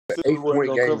said we An wasn't 8-point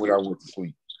gonna game cover when I it went to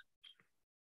sleep.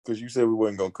 because you said we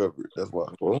wasn't gonna cover it. That's why.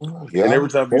 Well, yeah. And every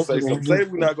time you say something, say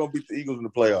we're not gonna beat the Eagles in the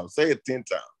playoffs. Say it 10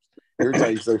 times. Every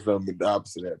time you say something, the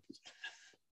opposite happens.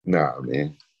 Nah,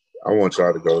 man. I want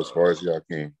y'all to go as far as y'all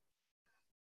can.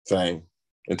 Same.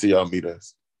 Until y'all meet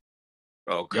us.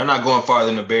 Okay. Y'all not going farther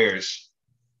than the Bears.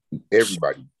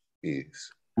 Everybody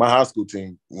is. My high school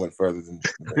team went further than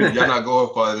y'all not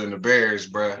going farther than the Bears,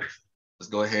 bro. Let's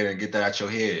go ahead and get that out your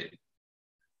head.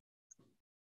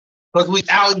 Because we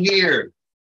out here.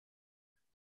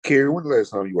 Kerry, when the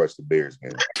last time you watched the Bears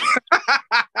game?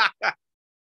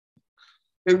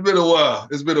 It's been a while.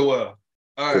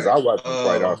 Because I watch them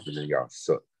quite often and y'all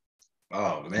suck.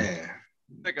 Oh, man.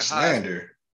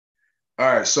 Slander.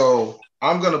 All right, so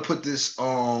I'm going to put this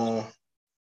on.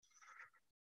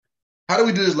 How did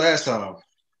we do this last time?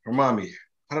 Remind me.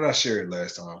 How did I share it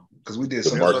last time? Because we did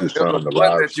something. There's a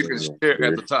button that you can share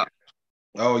at the top.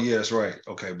 Oh, yeah, that's right.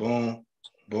 Okay, boom,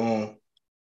 boom.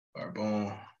 All right,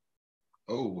 boom.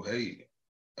 Oh, hey.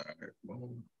 All right,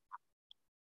 boom.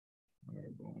 All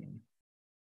right, boom.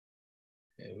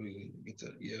 Yeah, we get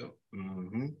to, yep.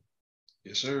 Mm-hmm.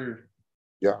 Yes, sir.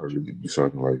 Y'all really be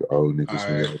something like old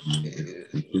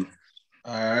niggas.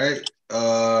 All right.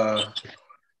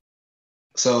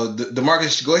 So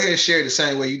DeMarcus, go ahead and share it the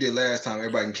same way you did last time.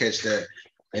 Everybody can catch that.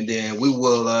 And then we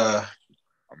will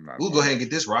we'll go ahead and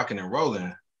get this rocking and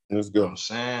rolling. Let's go. You know what I'm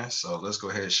saying? So let's go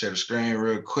ahead and share the screen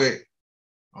real quick.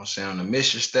 I'm saying on the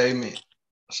mission statement.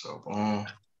 So boom.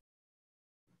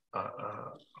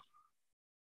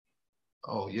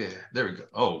 Oh yeah, there we go.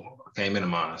 Oh, I can't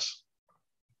minimize.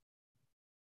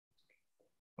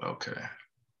 Okay.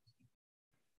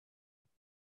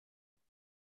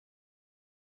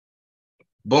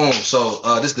 Boom. So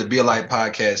this is the Be a Light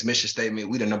podcast mission statement.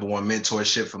 We the #1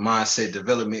 mentorship for mindset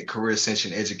development, career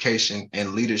ascension, education,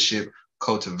 and leadership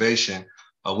cultivation.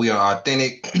 We are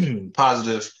authentic,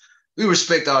 positive. We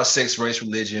respect all sex, race,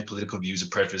 religion, political views,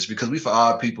 and preferences because we for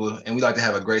all people, and we like to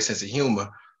have a great sense of humor.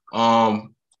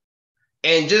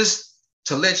 And just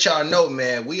to let y'all know,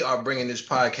 man, we are bringing this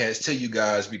podcast to you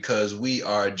guys because we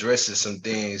are addressing some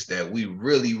things that we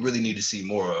really, really need to see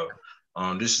more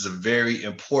of. This is a very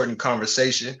important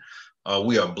conversation.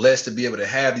 We are blessed to be able to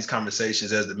have these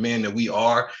conversations as the men that we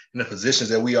are in the positions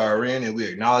that we are in, and we're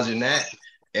acknowledging that.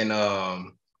 And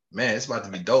man, it's about to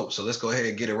be dope. So let's go ahead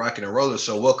and get it rocking and rolling.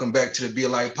 So welcome back to the Be a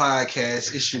Light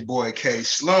podcast. It's your boy K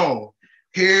Sloan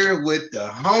here with the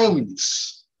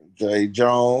homies. Jay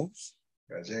Jones.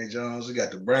 Got Jay Jones. We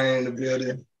got the brain in the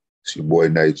building. It's your boy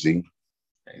Nate G.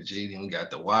 Nate G. Then we got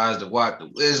the wise, the what, the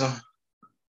wisdom.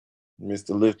 Mr.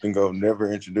 Lift and Go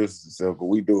never introduces himself, but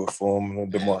we do it for him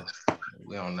and DeMar.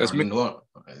 We don't know. You know,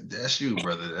 that's you,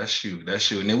 brother. That's you.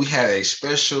 And then we had a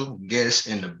special guest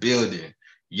in the building.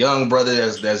 Young brother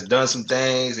that's done some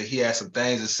things, and he has some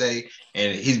things to say,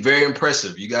 and he's very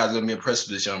impressive. You guys are gonna be impressed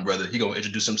with this young brother. He's gonna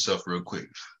introduce himself real quick.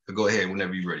 So go ahead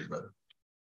whenever you're ready, brother.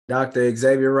 Dr.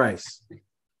 Xavier Rice.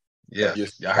 Yeah,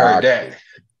 y'all heard that.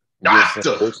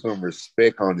 Doctor. Put some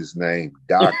respect on his name,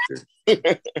 Doctor.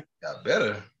 Y'all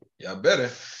better.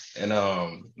 And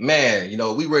man, you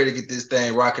know, we ready to get this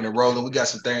thing rocking and rolling. We got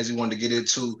some things we wanted to get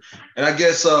into. And I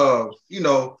guess you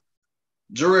know,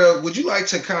 Jarrell, would you like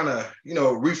to kind of, you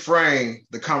know, reframe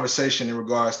the conversation in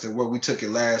regards to where we took it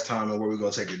last time and where we're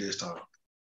gonna take it this time?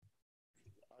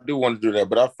 I do want to do that,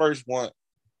 but I first want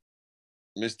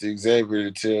Mr. Xavier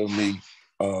to tell me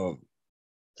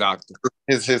Doctor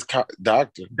to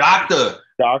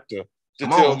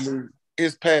tell me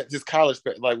his college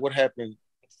path, like what happened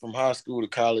from high school to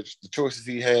college, the choices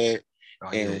he had,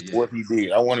 what he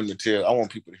did. I want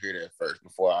people to hear that first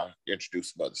before I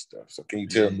introduce some other stuff. So can you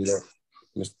tell me that,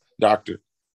 Mr. Dr.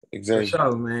 Xavier? For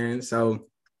sure, man. So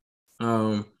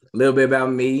a little bit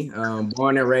about me.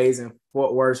 Born and raised in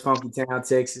Fort Worth, Funky Town,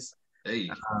 Texas. Hey.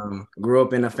 Grew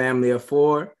up in a family of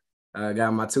 4.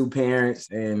 Got my 2 parents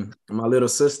and my little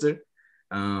sister.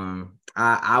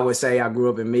 I would say I grew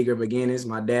up in meager beginnings.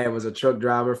 My dad was a truck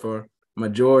driver for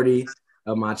majority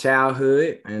of my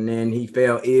childhood, and then he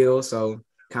fell ill, so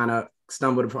kind of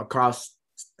stumbled across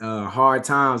hard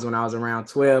times when I was around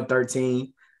 12,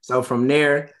 13. So from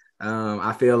there,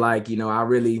 I feel like, you know, I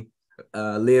really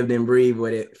lived and breathed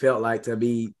what it felt like to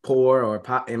be poor or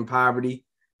in poverty.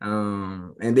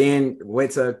 And then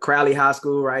went to Crowley High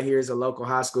School. Right here is a local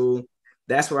high school.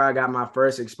 That's where I got my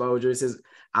first exposure.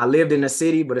 I lived in the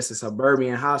city, but it's a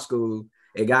suburban high school.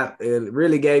 It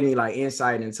really gave me like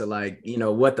insight into like, you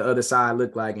know, what the other side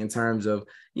looked like in terms of,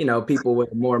 you know, people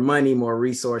with more money, more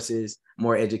resources,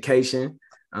 more education.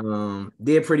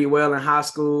 Did pretty well in high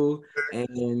school,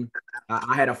 and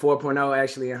I had a 4.0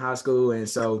 actually in high school. And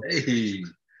so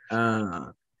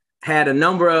had a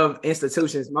number of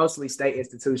institutions, mostly state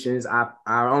institutions. I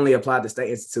only applied to state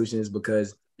institutions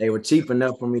because they were cheap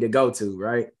enough for me to go to,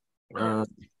 right?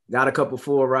 Got a couple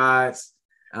full rides.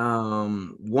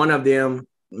 One of them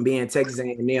being Texas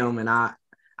A&M, and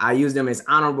I used them as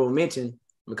honorable mention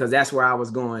because that's where I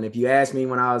was going. If you ask me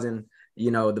when I was in,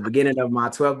 the beginning of my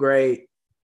 12th grade,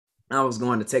 I was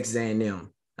going to Texas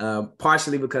A&M,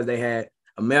 partially because they had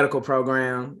a medical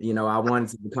program. I wanted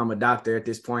to become a doctor at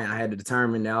this point. I had to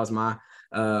determine that was my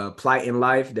plight in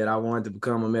life, that I wanted to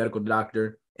become a medical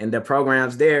doctor. And the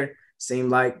programs there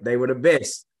seemed like they were the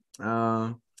best.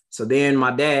 So then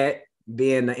my dad,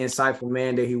 being the insightful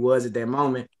man that he was at that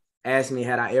moment, asked me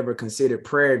had I ever considered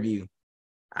Prairie View.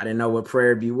 I didn't know what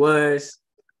Prairie View was.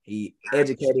 He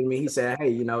educated me. He said,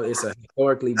 hey, it's a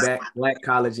historically black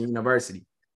college and university.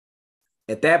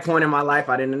 At that point in my life,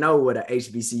 I didn't know what a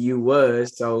HBCU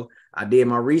was. So I did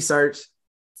my research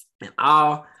and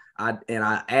I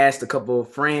asked a couple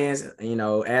of friends,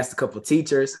 asked a couple of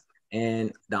teachers.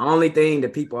 And the only thing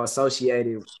that people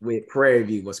associated with Prairie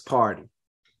View was party.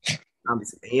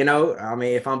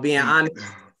 If I'm being honest,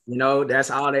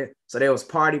 that's all that. So there was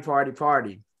party.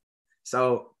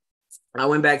 So I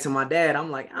went back to my dad.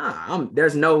 I'm like,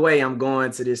 there's no way I'm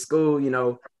going to this school.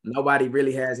 Nobody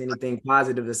really has anything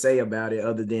positive to say about it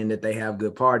other than that they have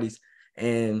good parties.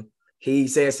 And he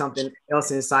said something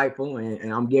else insightful,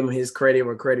 and I'm giving his credit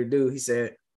where credit due. He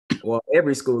said, well,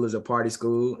 every school is a party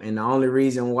school. And the only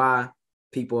reason why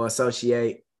people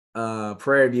associate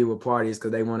Prairie View with parties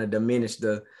because they want to diminish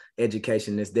the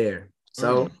education that's there.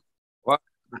 So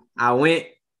I went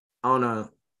on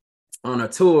a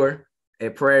tour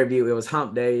at Prairie View. It was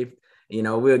Hump Day.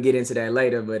 We'll get into that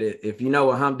later, but if you know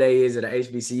what Hump Day is at a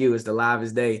HBCU, it's the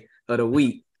livest day of the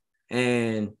week.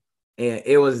 And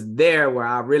it was there where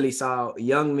I really saw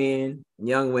young men,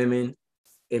 young women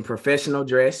in professional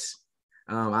dress.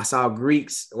 I saw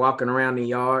Greeks walking around the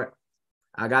yard.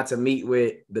 I got to meet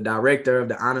with the director of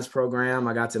the honors program.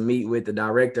 I got to meet with the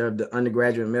director of the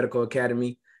undergraduate medical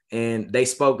academy, and they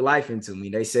spoke life into me.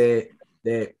 They said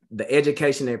that the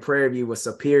education at Prairie View was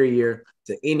superior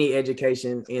to any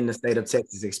education in the state of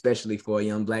Texas, especially for a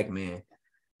young Black man.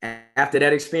 After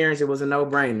that experience, it was a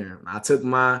no-brainer. I took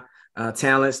my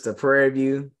talents to Prairie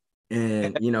View,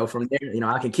 and from there,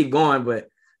 I can keep going. But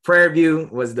Prairie View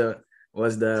was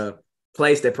the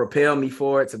place that propelled me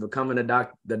forward to becoming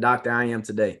the doctor I am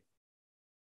today.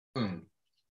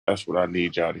 That's what I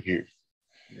need y'all to hear.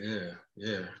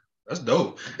 Yeah, that's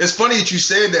dope. It's funny that you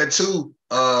said that too,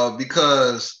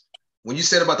 because when you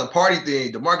said about the party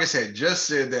thing, DeMarcus had just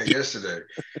said that yesterday.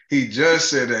 He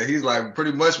just said that. He's like,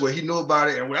 pretty much what he knew about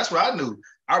it. And that's what I knew.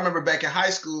 I remember back in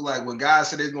high school, like when guys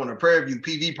said they were going to Prairie View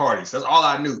PV parties. That's all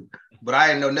I knew. But I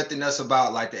didn't know nothing else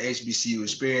about like the HBCU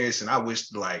experience. And I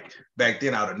wished like back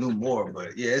then I would have knew more.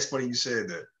 But yeah, it's funny you said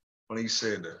that.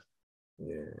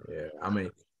 Yeah. I mean,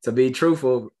 to be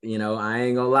truthful, I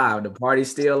ain't gonna lie. The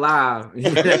party's still live.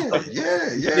 Yeah.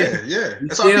 You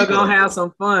still gonna have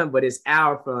some fun, but it's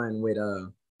our fun with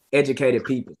educated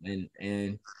people,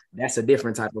 and that's a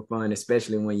different type of fun,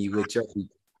 especially when you with your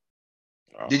people.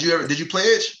 Did you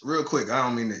pledge? Real quick, I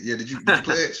don't mean that. Yeah, did you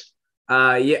pledge?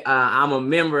 I'm a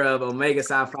member of Omega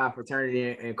Psi Phi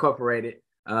Fraternity Incorporated.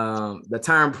 The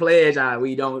term pledge,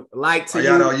 we don't like to.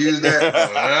 Y'all don't use that.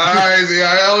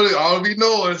 I don't be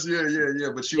knowing. Yeah.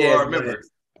 But you are a member.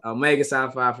 Omega Psi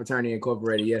Phi Fraternity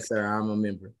Incorporated. Yes, sir. I'm a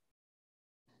member.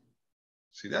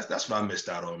 See, that's what I missed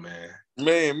out on, man.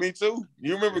 Man, me too.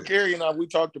 You remember Kerry and I? We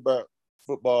talked about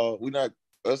football.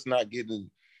 Us not getting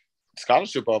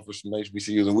scholarship offers from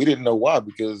HBCUs, and we didn't know why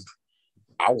because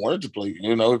I wanted to play.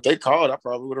 If they called, I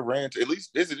probably would have ran to at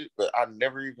least visit it, but I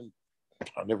never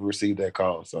received that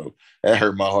call. So that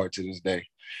hurt my heart to this day.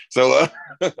 So,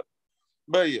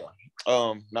 but yeah,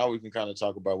 now we can kind of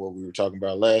talk about what we were talking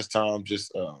about last time,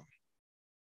 just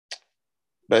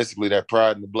basically that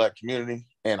pride in the Black community.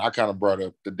 And I kind of brought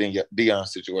up the Deion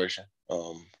situation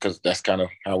because that's kind of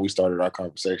how we started our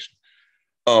conversation.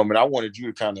 And I wanted you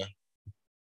to kind of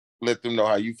let them know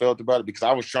how you felt about it because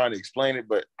I was trying to explain it,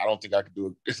 but I don't think I could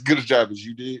do as good a job as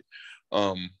you did.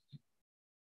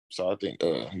 So I think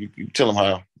you tell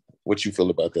them what you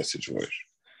feel about that situation.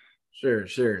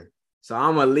 Sure. So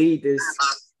I'm gonna lead this,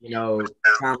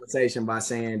 conversation by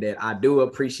saying that I do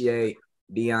appreciate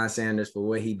Deion Sanders for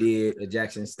what he did at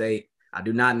Jackson State. I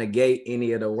do not negate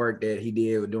any of the work that he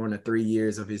did during the 3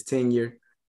 years of his tenure,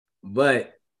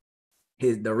 but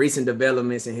the recent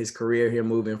developments in his career here,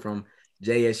 moving from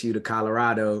JSU to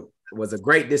Colorado, was a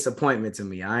great disappointment to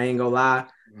me. I ain't gonna lie.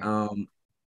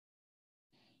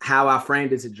 How I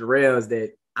framed it to Jarrell is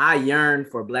that I yearn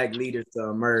for Black leaders to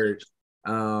emerge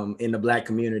in the Black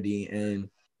community. And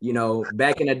you know,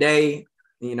 back in the day,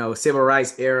 you know, civil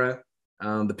rights era,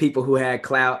 the people who had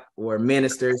clout were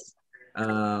ministers,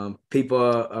 people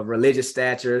of religious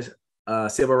stature,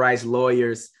 civil rights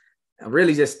lawyers,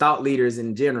 really just thought leaders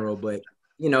in general. But,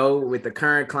 you know, with the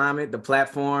current climate, the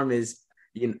platform is,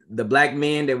 you know, the Black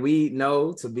men that we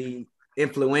know to be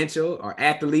influential are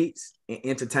athletes and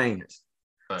entertainers.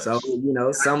 Nice. So, you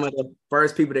know, some of the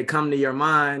first people that come to your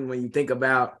mind when you think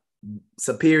about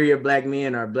superior Black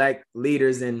men or Black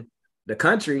leaders in the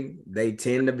country, they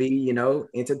tend to be, you know,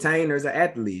 entertainers or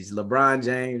athletes. LeBron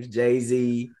James,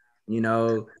 Jay-Z, you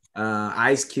know,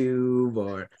 Ice Cube,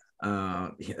 or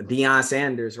Deion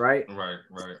Sanders, right? Right.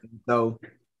 So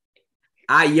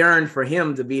I yearned for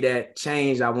him to be that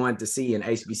change I wanted to see in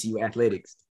HBCU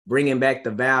athletics, bringing back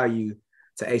the value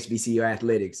to HBCU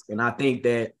athletics. And I think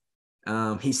that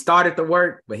he started the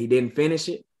work, but he didn't finish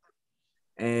it.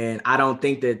 And I don't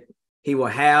think that he will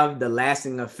have the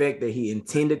lasting effect that he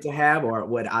intended to have, or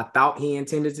what I thought he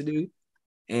intended to do.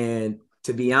 And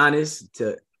to be honest,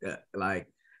 to like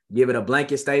give it a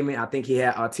blanket statement, I think he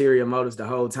had ulterior motives the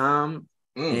whole time.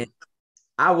 And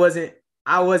I wasn't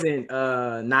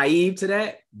naive to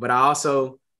that, but I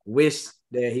also wish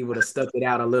that he would have stuck it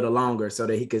out a little longer so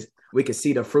that we could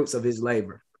see the fruits of his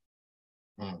labor.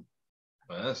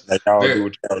 Let y'all do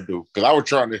what y'all do. Because I was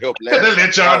trying to help.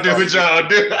 Let y'all do what y'all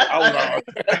do.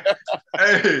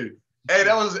 Hey,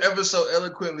 that was ever so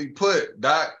eloquently put,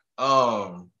 Doc.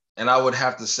 And I would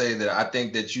have to say that I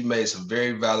think that you made some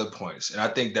very valid points. And I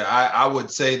think that I would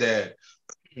say that,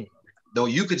 though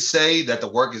you could say that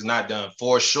the work is not done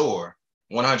for sure,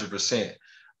 100%.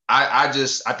 I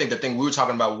think the thing we were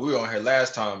talking about when we were on here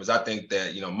last time is I think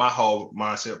that, you know, my whole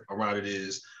mindset around it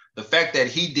is the fact that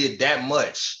he did that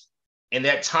much in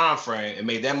that time frame and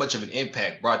made that much of an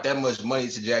impact, brought that much money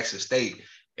to Jackson State.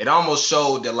 It almost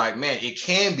showed that, like, man, it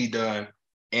can be done,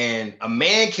 and a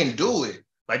man can do it.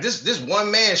 Like this one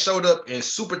man showed up and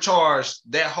supercharged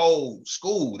that whole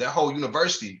school, that whole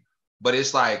university. But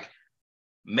it's like,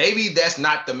 maybe that's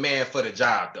not the man for the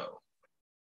job, though.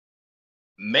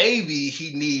 Maybe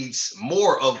he needs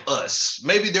more of us.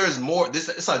 Maybe there's more.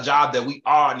 It's a job that we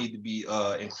all need to be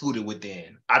included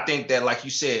within. I think that, like you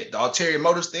said, the ulterior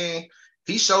motives thing,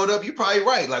 he showed up. You're probably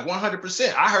right, like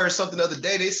 100%. I heard something the other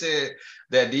day. They said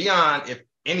that Deion, if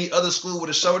any other school would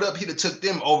have showed up, he'd have took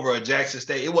them over at Jackson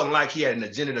State. It wasn't like he had an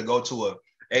agenda to go to a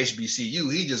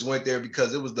HBCU. He just went there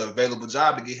because it was the available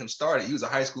job to get him started. He was a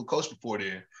high school coach before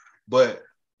then. But,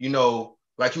 you know,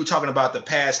 like you were talking about the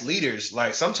past leaders,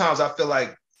 like sometimes I feel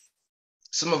like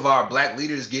some of our Black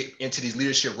leaders get into these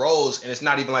leadership roles and it's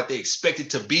not even like they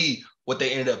expected to be what they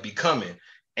ended up becoming.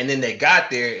 And then they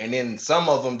got there, and then some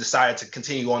of them decided to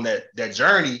continue on that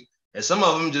journey. And some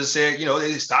of them just said, you know,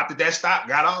 they stopped at that stop,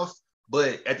 got off.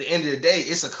 But at the end of the day,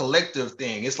 it's a collective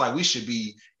thing. It's like we should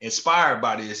be inspired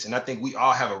by this. And I think we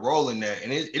all have a role in that.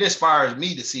 And it inspires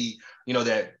me to see, you know,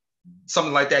 that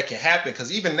something like that can happen.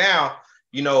 Because even now,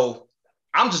 you know,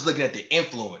 I'm just looking at the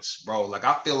influence, bro. Like,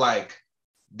 I feel like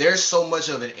there's so much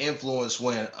of an influence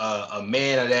when a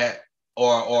man of that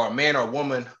or a man or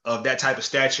woman of that type of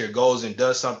stature goes and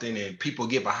does something and people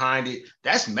get behind it.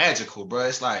 That's magical, bro.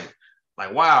 It's like,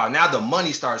 wow, now the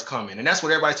money starts coming. And that's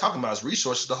what everybody's talking about, is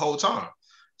resources the whole time.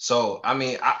 So, I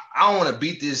mean, I don't want to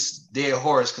beat this dead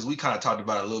horse because we kind of talked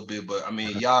about it a little bit, but I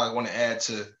mean, y'all want to add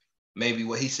to maybe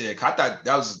what he said? I thought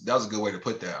that was a good way to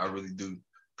put that. I really do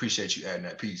appreciate you adding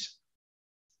that piece.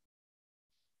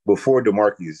 Before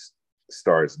DeMarcus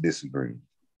starts disagreeing,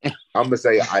 I'm gonna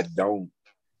say I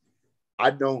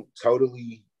don't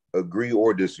totally agree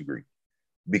or disagree,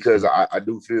 because I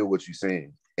do feel what you're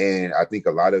saying. And I think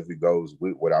a lot of it goes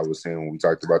with what I was saying when we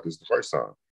talked about this the first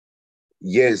time.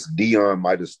 Yes, Deion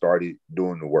might have started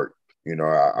doing the work. You know,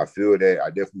 I feel that. I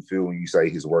definitely feel when you say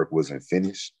his work wasn't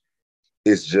finished.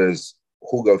 It's just,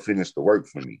 who go finish the work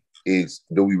for me?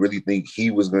 Do we really think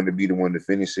he was going to be the one to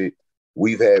finish it?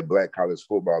 We've had Black college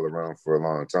football around for a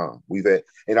long time.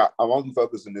 I'm only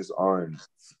focusing this on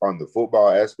the football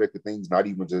aspect of things, not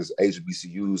even just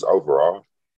HBCUs overall,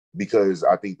 because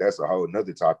I think that's a whole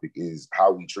nother topic, is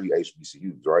how we treat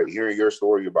HBCUs, right? Hearing your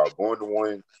story about going to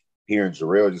one, hearing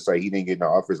Jarrell just say he didn't get no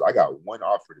offers. I got one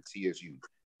offer to TSU. It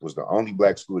was the only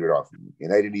Black school that offered me,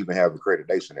 and they didn't even have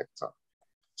accreditation at the time.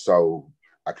 So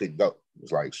I couldn't go. It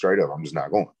was like, straight up, I'm just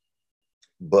not going.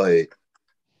 But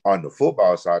on the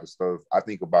football side of stuff, I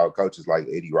think about coaches like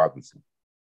Eddie Robinson.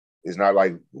 It's not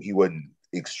like he wasn't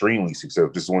extremely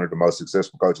successful, just one of the most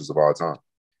successful coaches of all time.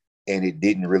 And it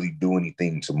didn't really do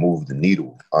anything to move the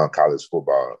needle on college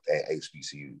football at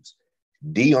HBCUs.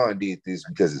 Deion did this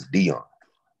because it's Deion,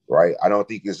 right? I don't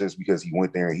think it's just because he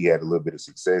went there and he had a little bit of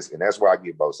success. And that's why I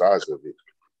get both sides of it.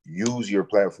 use your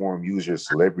platform, use your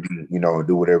celebrity, and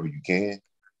do whatever you can.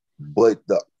 But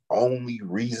the only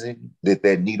reason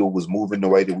that needle was moving the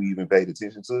way that we even paid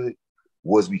attention to it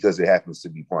was because it happens to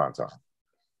be prime time.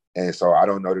 And so I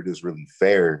don't know that it's really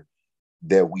fair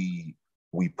that we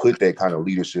put that kind of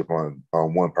leadership on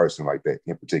one person like that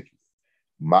in particular.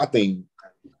 My thing,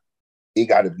 it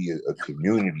got to be a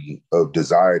community of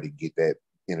desire to get that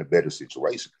in a better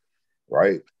situation,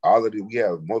 right? We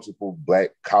have multiple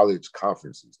Black college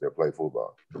conferences that play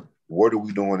football. What are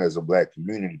we doing as a Black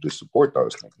community to support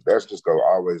those things? That's just going to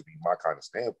always be my kind of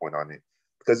standpoint on it,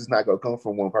 because it's not going to come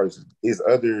from one person. It's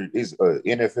an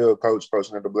NFL coach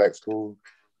coaching at a Black school.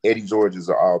 Eddie George is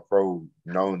an all-pro,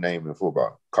 known name in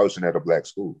football, coaching at a Black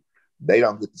school. They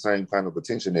don't get the same kind of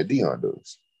attention that Deion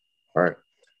does, right?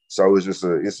 So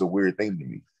it's a weird thing to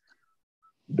me.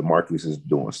 DeMarcus is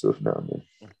doing stuff now, man.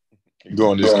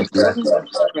 Doing this.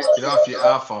 Get off your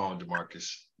iPhone,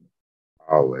 DeMarcus.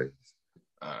 Always.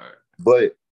 All right.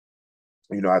 But,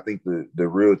 I think the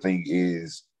real thing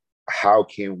is, how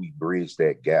can we bridge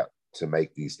that gap to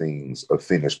make these things a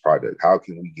finished product? How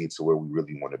can we get to where we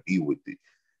really want to be with it?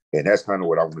 And that's kind of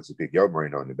what I wanted to pick your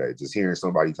brain on today. Just hearing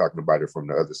somebody talking about it from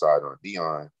the other side on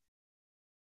Deion.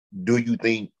 Do you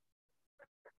think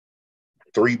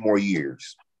 3 more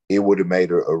years, it would have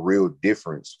made a real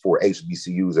difference for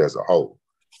HBCUs as a whole?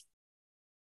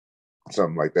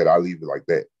 Something like that. I'll leave it like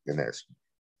that and ask you.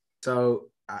 So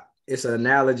it's an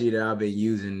analogy that I've been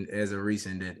using as a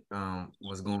recent that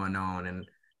was going on. And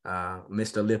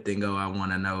Mr. Lipton Go, I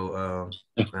want to know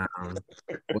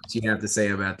what you have to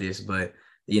say about this. But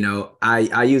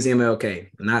I use MLK.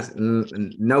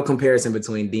 No comparison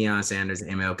between Deion Sanders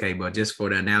and MLK, but just for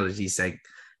the analogy's sake,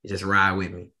 just ride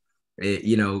with me.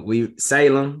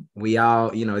 Salem, we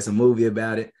all, it's a movie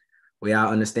about it. We all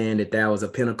understand that was a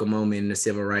pinnacle moment in the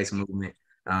civil rights movement.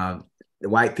 The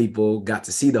white people got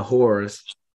to see the horrors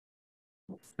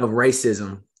of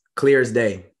racism clear as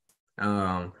day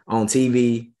on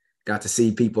TV. Got to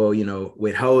see people,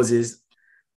 with hoses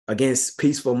against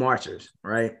peaceful marchers,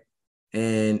 right?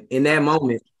 And in that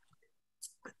moment,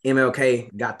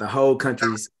 MLK got the whole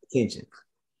country's attention.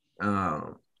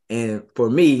 And for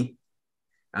me,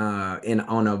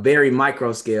 on a very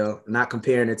micro scale, not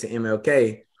comparing it to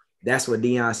MLK, that's what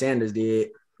Deion Sanders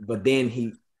did. But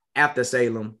then after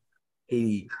Salem,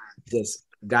 he just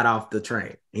got off the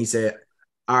train. He said,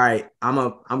 all right, I'm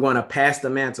going to pass the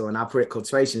mantle. And I put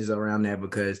quotations around that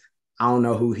because I don't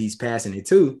know who he's passing it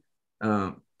to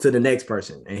the next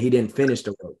person. And he didn't finish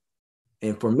the work.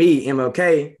 And for me,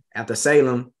 MLK, after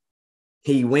Salem,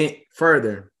 he went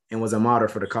further and was a martyr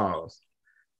for the cause.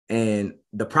 And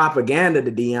the propaganda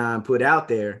that Deion put out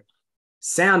there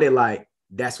sounded like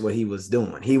that's what he was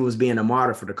doing. He was being a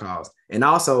martyr for the cause. And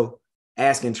also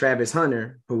asking Travis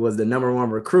Hunter, who was the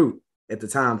 #1 recruit at the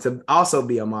time, to also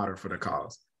be a martyr for the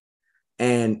cause.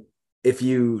 And if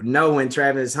you know, when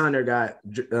Travis Hunter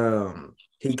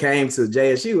he came to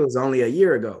JSU, it was only a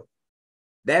year ago.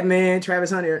 That man, Travis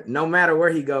Hunter, no matter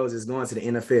where he goes, is going to the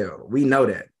NFL. We know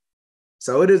that.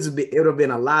 So it would have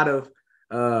been a lot of,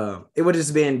 it would have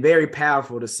just been very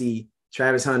powerful to see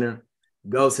Travis Hunter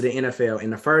go to the NFL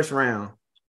in the first round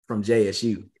from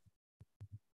JSU.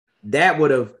 That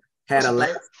would have had a lot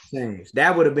of change.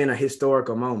 That would have been a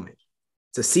historical moment.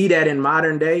 To see that in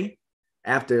modern day,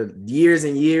 after years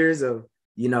and years of,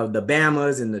 the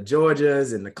Bamas and the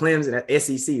Georgias and the Clemson,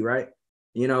 SEC, right?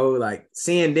 Like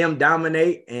seeing them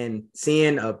dominate and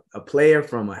seeing a player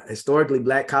from a historically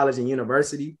Black college and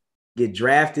university get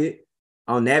drafted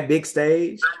on that big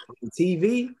stage on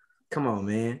TV. Come on,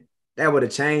 man. That would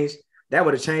have changed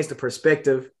the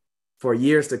perspective for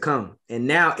years to come. And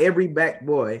now every Black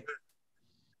boy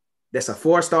that's a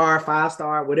 4-star,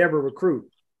 5-star, whatever recruit,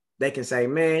 they can say,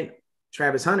 man,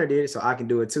 Travis Hunter did it, so I can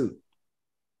do it too.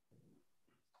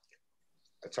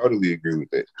 I totally agree with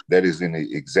that. That is an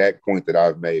exact point that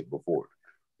I've made before,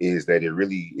 is that it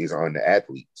really is on the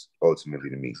athletes, ultimately,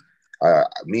 to me.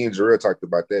 Me and Jarrell talked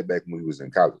about that back when we was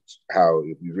in college, how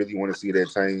if we really want to see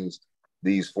that change,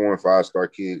 these 4- and 5-star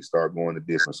kids start going to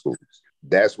different schools.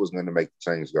 That's what's going to make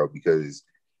the change go, because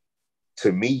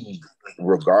to me,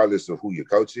 regardless of who your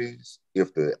coach is,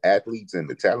 if the athletes and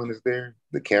the talent is there,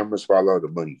 the cameras follow, the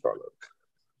money follows.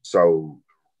 So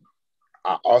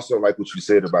I also like what you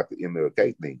said about the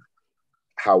MLK thing.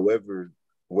 However,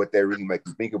 what that really makes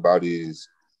me think about is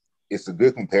it's a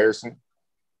good comparison,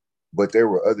 but there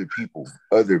were other people,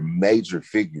 other major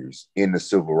figures in the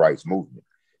civil rights movement.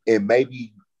 And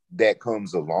maybe that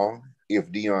comes along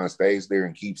if Deion stays there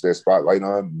and keeps that spotlight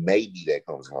on. Maybe that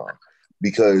comes along.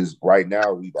 Because right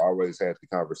now we've always had the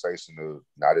conversation of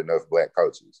not enough Black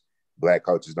coaches. Black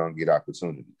coaches don't get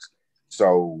opportunities.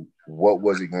 So what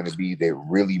was it going to be that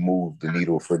really moved the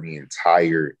needle for the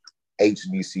entire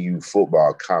HBCU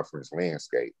football conference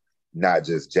landscape, not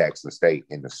just Jackson State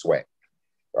and the SWAC,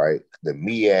 right? The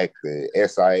MEAC, the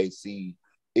SIAC,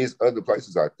 is other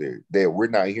places out there that we're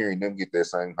not hearing them get that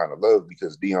same kind of love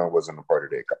because Deion wasn't a part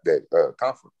of that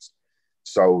conference.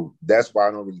 So that's why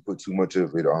I don't really put too much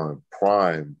of it on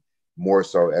Prime, more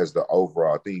so as the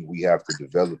overall thing. We have to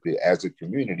develop it as a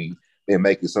community and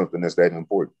make it something that's that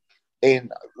important.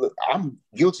 And look, I'm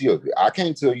guilty of it. I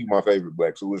can't tell you my favorite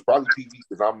Black school. It's probably PV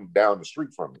because I'm down the street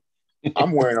from it.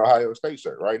 I'm wearing an Ohio State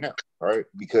shirt right now, right?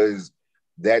 Because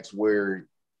that's where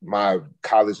my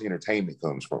college entertainment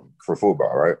comes from for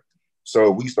football, right?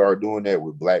 So we start doing that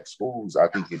with Black schools. I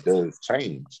think it does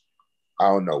change. I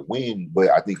don't know when, but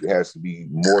I think it has to be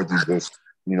more than just,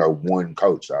 one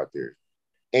coach out there.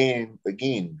 And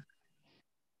again,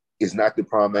 it's not that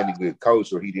Prime ain't a good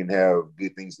coach or he didn't have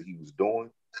good things that he was doing.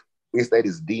 It's that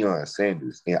it's Deion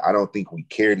Sanders. And I don't think we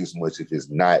care this much if it's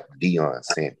not Deion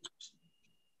Sanders.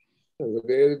 Look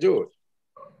at Eddie George.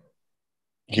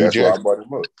 That's why I brought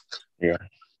him up. Yeah.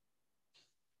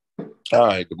 All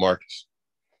right, DeMarcus.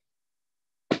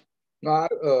 No,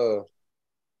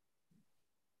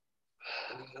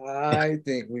 I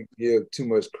think we give too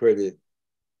much credit.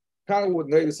 Kind of what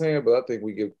Nate is saying, but I think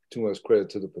we give too much credit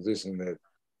to the position that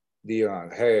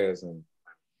Deion has, and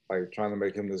like trying to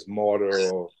make him this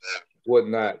martyr or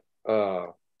whatnot.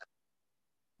 The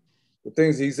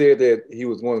things he said that he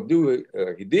was going to do,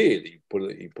 he did. He put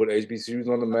HBCUs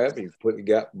on the map.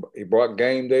 He brought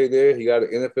game day there. He got an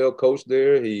NFL coach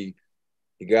there. He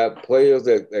got players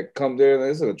that come there. And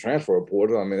this is a transfer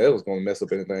portal. I mean, that was going to mess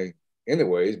up anything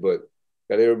anyways, but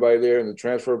got everybody there in the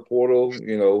transfer portal,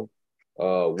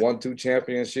 won 2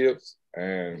 championships,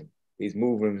 and he's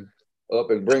moving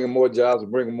up and bringing more jobs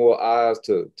and bringing more eyes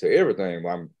to everything.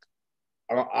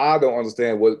 I don't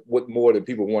understand what more that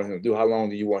people want him to do. How long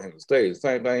do you want him to stay? The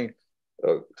same thing.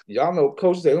 Y'all know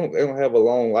coaches, they don't have a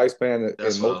long lifespan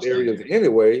in most areas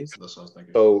anyways. That's what I was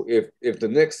thinking. So if the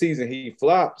next season he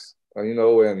flops,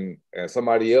 and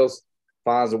somebody else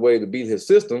finds a way to beat his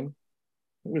system,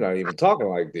 we're not even talking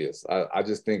like this. I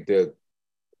just think that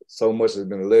so much has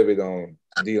been levied on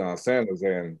Deion Sanders,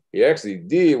 and he actually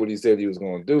did what he said he was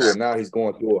going to do, and now he's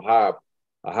going through a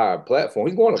higher platform.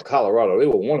 He's going to Colorado. They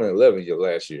were 1-11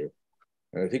 last year,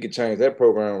 and if he could change that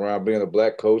program around, being a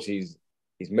Black coach, he's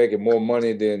making more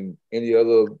money than any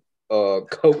other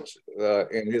coach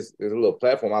in his little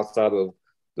platform outside of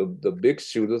the big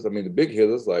shooters. I mean, the big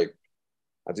hitters. Like,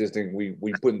 I just think we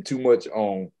putting too much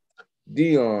on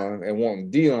Deion and wanting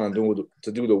Deion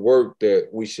to do the work that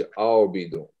we should all be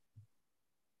doing.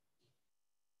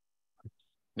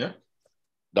 Yeah.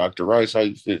 Dr. Rice, how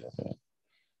you feeling?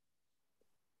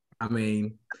 I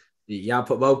mean, y'all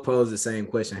both posed the same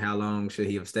question. How long should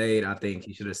he have stayed? I think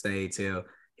he should have stayed till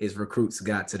his recruits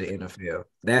got to the NFL.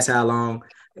 That's how long.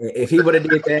 If he would have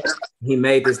did that, he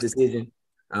made this decision,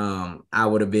 I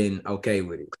would have been okay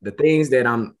with it. The things that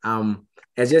I'm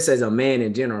as a man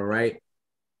in general, right?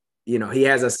 He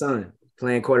has a son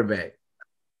playing quarterback.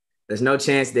 There's no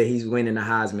chance that he's winning the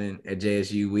Heisman at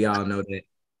JSU. We all know that.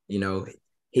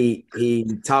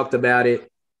 He talked about it.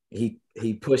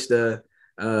 He pushed the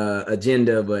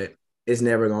agenda, but it's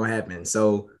never gonna happen.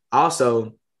 So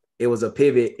also, it was a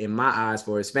pivot in my eyes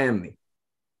for his family.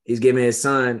 He's giving his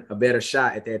son a better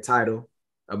shot at that title,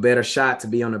 a better shot to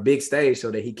be on a big stage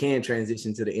so that he can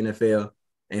transition to the NFL.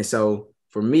 And so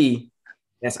for me,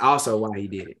 that's also why he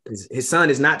did it. His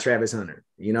son is not Travis Hunter.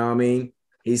 You know what I mean?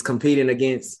 He's competing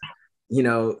against,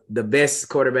 the best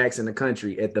quarterbacks in the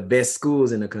country at the best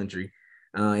schools in the country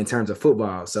in terms of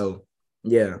football. So,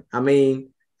 yeah, I mean,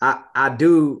 I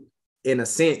do, in a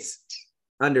sense,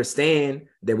 understand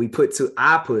that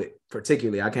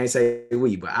I can't say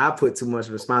we, but I put too much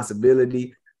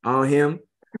responsibility on him.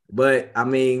 But I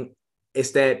mean,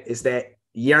 it's that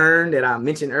yearn that I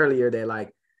mentioned earlier that,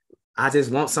 like, I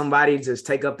just want somebody to just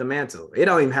take up the mantle. It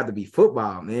don't even have to be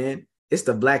football, man. It's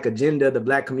the Black agenda, the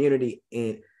Black community,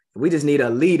 and we just need a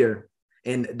leader.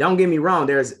 And don't get me wrong,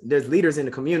 there's leaders in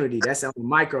the community. That's on a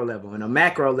micro level. And a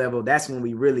macro level, that's when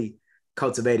we really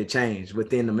cultivated change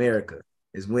within America,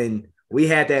 is when we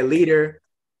had that leader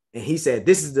and he said,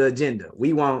 this is the agenda.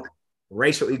 We want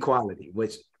racial equality,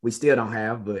 which we still don't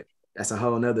have, but that's a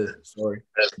whole nother story.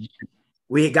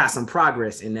 We got some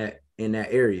progress in that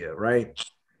area, right?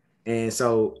 And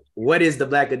so what is the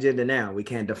Black agenda now? We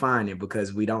can't define it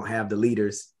because we don't have the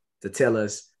leaders to tell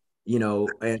us,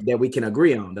 and that we can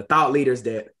agree on. The thought leaders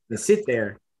that sit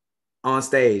there on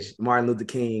stage, Martin Luther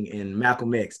King and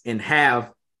Malcolm X, and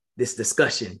have this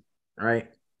discussion, right?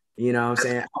 You know what I'm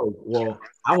saying? Oh, well,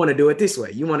 I want to do it this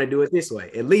way. You want to do it this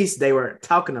way. At least they were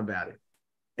talking about it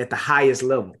at the highest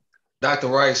level. Dr.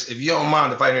 Rice, if you don't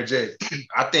mind if I interject,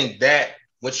 I think that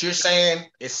what you're saying,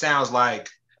 it sounds like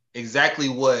exactly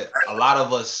what a lot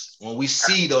of us, when we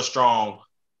see those strong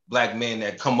Black men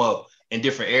that come up in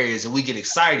different areas and we get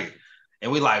excited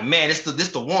and we like, man, this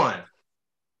the one.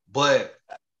 But,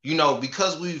 you know,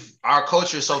 because our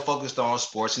culture is so focused on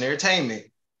sports and entertainment,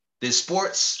 the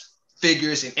sports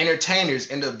figures and entertainers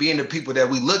end up being the people that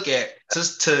we look at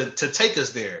to take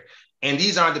us there. And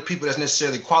these aren't the people that's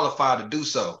necessarily qualified to do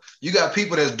so. You got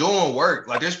people that's doing work.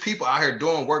 Like there's people out here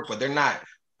doing work, but they're not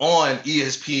on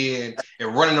ESPN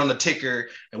and running on the ticker,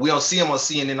 and we don't see them on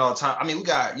CNN all the time. I mean, we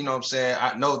got, you know what I'm saying?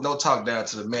 No talk down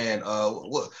to the man.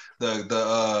 What's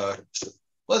that?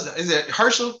 Is it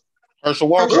Herschel? Herschel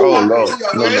Walker. Oh, no.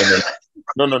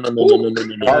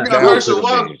 Herschel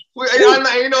Walker.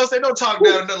 You know, say no talk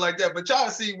down or nothing like that. But y'all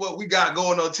see what we got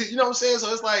going on. You know what I'm saying?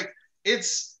 So it's like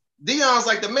Deion's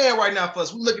like the man right now for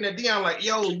us. We're looking at Deion like,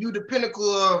 yo, you the pinnacle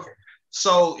of.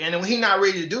 So, and when he's not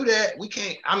ready to do that, we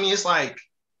can't. I mean, it's like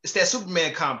it's that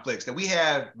Superman complex that we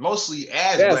have mostly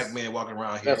as Black men walking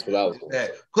around here. That's what I was going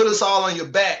that put us all on your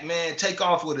back, man. Take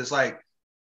off with us. Like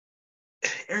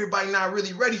everybody not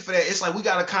really ready for that. It's like we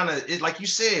gotta kind of, like you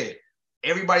said,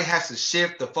 everybody has to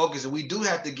shift the focus, and we do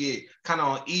have to get kind of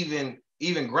on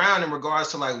even ground in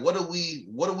regards to like what do we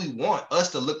want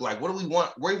us to look like? What do we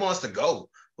want? Where we want us to go?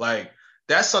 Like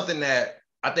that's something that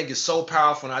I think is so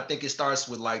powerful, and I think it starts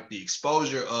with like the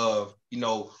exposure of, you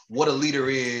know, what a leader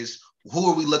is.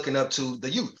 Who are we looking up to? The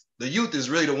youth. The youth is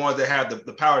really the ones that have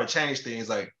the power to change things.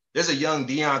 Like there's a young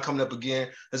Deion coming up again.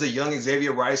 There's a young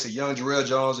Xavier Rice, a young Jarrell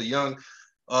Jones, a young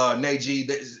Nate G.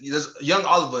 There's young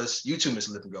all of us. You too,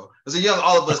 Mr. Lip and Go. There's a young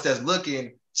all of us that's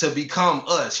looking to become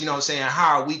us. You know what I'm saying?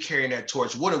 How are we carrying that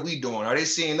torch? What are we doing? Are they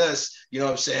seeing us? You know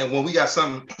what I'm saying? When we got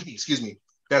something, excuse me,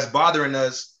 that's bothering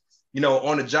us, you know,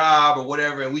 on the job or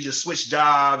whatever, and we just switch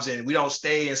jobs and we don't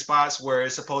stay in spots where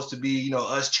it's supposed to be, you know,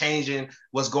 us changing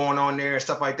what's going on there and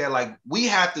stuff like that. Like we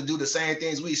have to do the same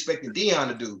things we expected Deion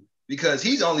to do, because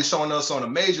he's only showing us on a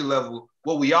major level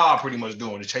what we are pretty much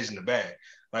doing is chasing the bag.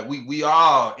 Like we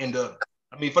all end up,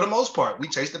 I mean, for the most part, we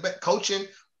chase the bag. Coaching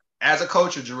as a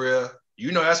coach, Jarrell,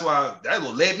 you know, that's why that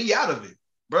what led me out of it,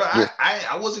 bro. Yeah.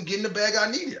 I wasn't getting the bag I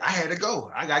needed. I had to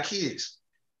go. I got kids,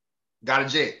 got a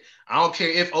jet. I don't care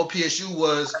if OPSU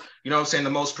was, you know what I'm saying, the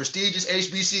most prestigious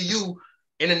HBCU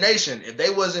in the nation. If they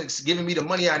wasn't giving me the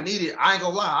money I needed, I ain't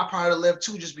gonna lie, I probably left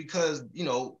too, just because, you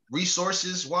know,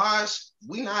 resources wise,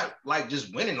 we not like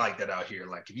just winning like that out here.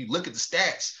 Like if you look at the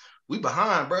stats, we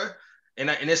behind, bro. And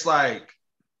it's like,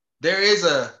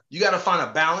 you got to find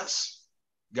a balance.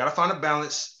 You got to find a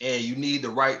balance, and you need the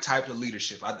right type of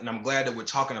leadership. And I'm glad that we're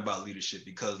talking about leadership,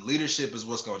 because leadership is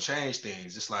what's going to change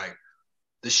things. It's like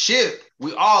the ship,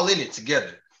 we all in it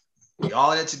together. We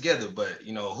all in it together, but,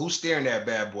 you know, who's steering that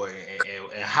bad boy,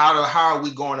 and how are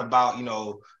we going about, you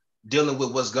know, dealing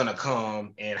with what's going to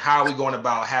come, and how are we going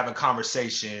about having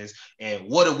conversations, and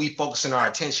what are we focusing our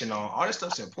attention on? All this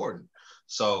stuff's important.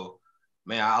 So,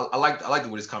 man, I like the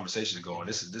way this conversation is going.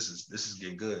 This is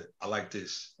getting good. I like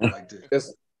this.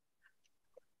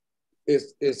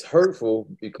 It's hurtful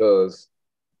because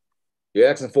you're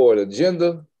asking for an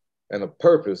agenda and a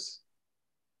purpose,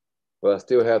 but I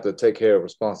still have to take care of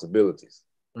responsibilities.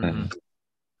 Mm-hmm.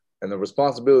 And the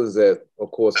responsibilities that,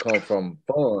 of course, come from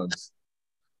funds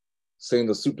seem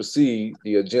to supersede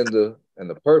the agenda and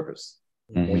the purpose.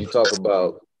 Mm-hmm. When you talk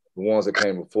about the ones that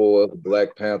came before, the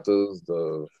Black Panthers,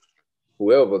 the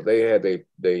whoever, they had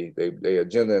their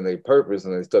agenda and their purpose,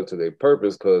 and they stuck to their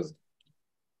purpose because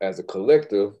as a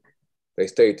collective, they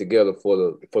stayed together for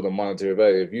the monetary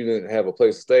value. If you didn't have a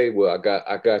place to stay, well,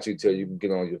 I got you till you can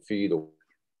get on your feet or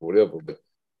whatever. But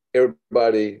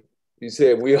everybody, you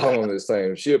said we all on the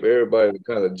same ship. Everybody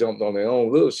kind of jumped on their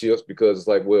own little ships because it's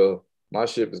like, well, my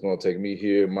ship is going to take me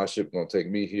here. My ship is going to take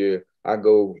me here. I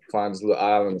go find this little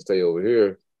island and stay over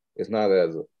here. It's not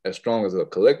as strong as a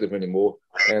collective anymore,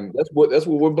 and that's what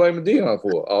we're blaming Deion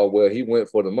for. Oh well, he went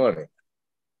for the money.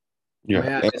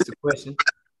 Yeah, that's the question.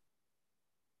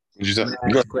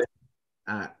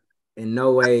 In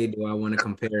no way do I want to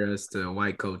compare us to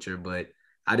white culture, but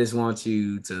I just want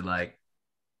you to like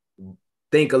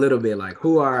think a little bit like,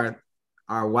 who are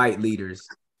our white leaders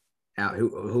out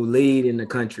who lead in the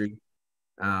country?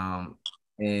 And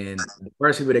the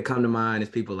first people that come to mind is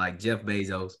people like Jeff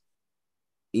Bezos,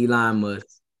 Elon Musk,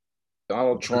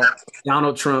 Donald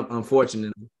Trump,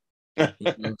 unfortunately.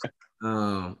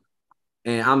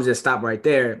 And I'm just stop right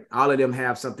there. All of them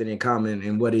have something in common,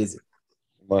 and what is it?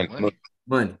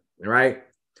 Money, right?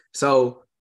 So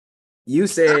you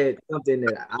said something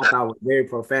that I thought was very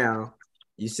profound.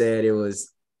 You said it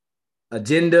was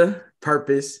agenda,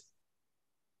 purpose,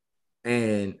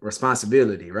 and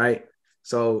responsibility, right?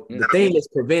 So the thing that's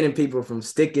preventing people from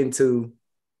sticking to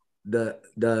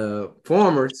the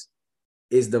formers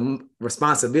is the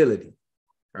responsibility,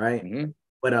 right? Mm-hmm.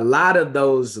 But a lot of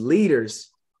those leaders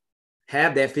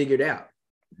have that figured out.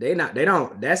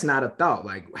 That's not a thought.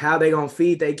 Like how they gonna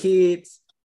feed their kids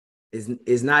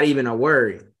is not even a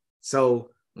worry. So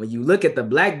when you look at the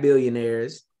Black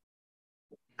billionaires,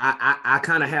 I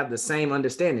kind of have the same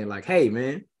understanding. Like, hey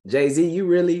man, Jay-Z,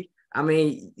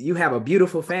 you have a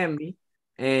beautiful family,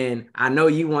 and I know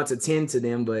you want to tend to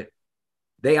them, but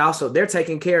they're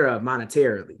taken care of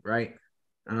monetarily, right?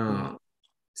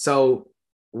 So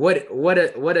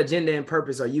what agenda and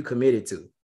purpose are you committed to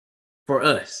for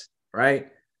us, right?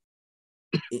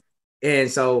 And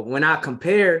so when I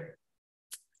compare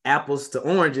apples to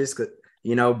oranges, because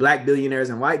Black billionaires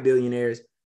and white billionaires,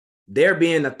 they're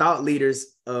being the thought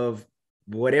leaders of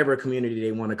whatever community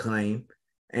they want to claim.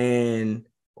 And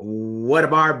what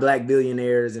are our Black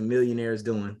billionaires and millionaires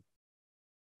doing?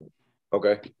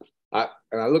 Okay. I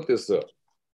looked this up.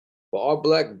 For our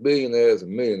Black billionaires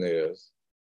and millionaires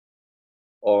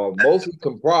are mostly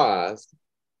comprised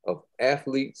of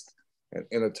athletes and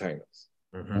entertainers.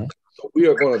 Mm-hmm. So we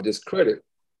are going to discredit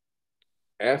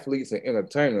athletes and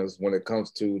entertainers when it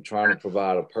comes to trying to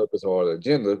provide a purpose or an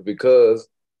agenda, because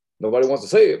nobody wants to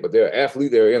say it, but they're an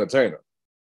athlete, they're an entertainer.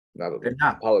 They're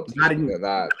not politician. They're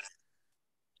not.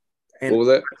 What was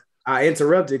that? I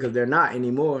interrupted because they're not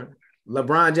anymore.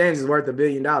 LeBron James is worth $1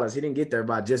 billion. He didn't get there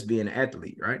by just being an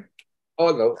athlete, right?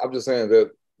 Oh, no. I'm just saying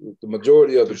that the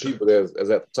majority of the people that's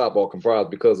at the top are comprised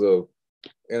because of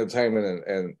entertainment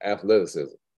and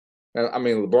athleticism. And I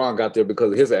mean, LeBron got there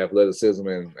because of his athleticism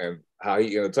and how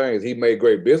he entertains. He made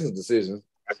great business decisions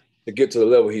to get to the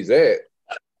level he's at.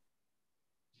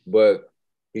 But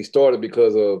he started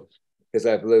because of his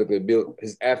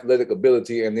athletic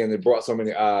ability, and then it brought so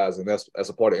many eyes, and that's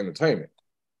a part of entertainment.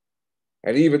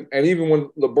 And even when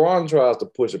LeBron tries to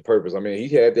push a purpose, I mean, he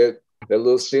had that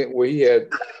little stint where he had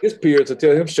his peers to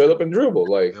tell him shut up and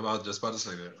dribble. Like, I was just about to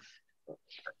say that.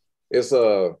 It's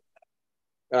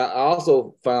I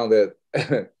also found that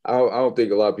I don't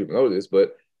think a lot of people know this,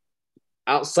 but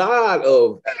outside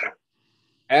of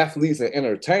athletes and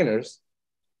entertainers,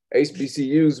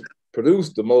 HBCUs produce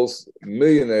the most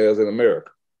millionaires in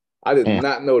America. I did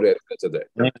not know that today.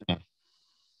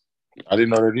 I didn't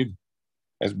know that either.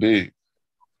 That's big.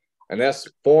 And that's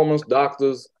farmers,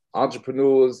 doctors,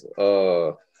 entrepreneurs,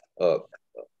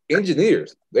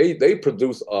 engineers. They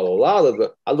produce a lot of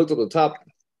the. I looked at the top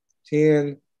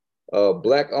 10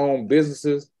 Black-owned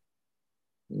businesses.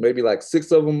 Maybe like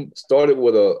 6 of them started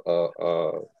with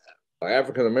a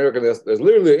African American that's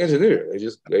literally an engineer.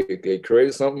 They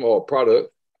created something or a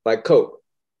product like Coke.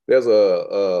 There's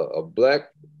a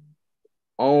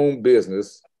Black-owned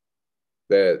business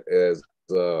that is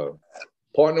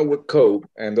partnered with Coke,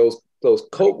 and those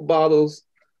Coke bottles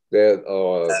that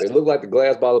they look like the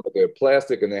glass bottle, but they're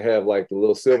plastic and they have like the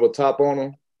little silver top on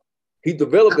them. He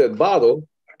developed that bottle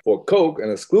for Coke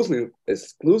and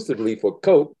exclusively for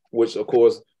Coke, which of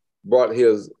course brought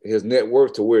his net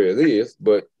worth to where it is.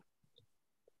 But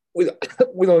we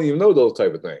don't even know those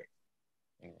type of things.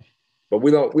 But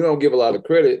we don't give a lot of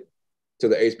credit to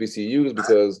the HBCUs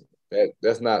because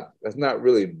that's not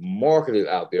really marketed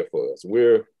out there for us.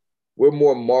 We're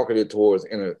more marketed towards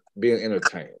being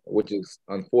entertained, which is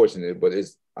unfortunate, but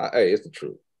it's the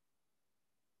truth.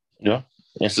 Yeah,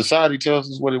 and society tells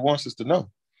us what it wants us to know.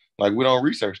 Like, we don't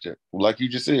research that. Like you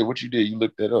just said, what you did, you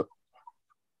looked that up.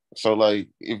 So, like,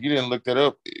 if you didn't look that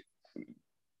up,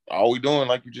 all we doing,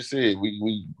 like you just said,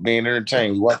 we being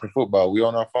entertained, we watching football, we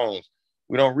on our phones.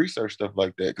 We don't research stuff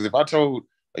like that. Because if I told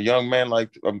a young man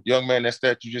that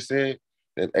stat you just said,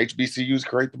 that HBCUs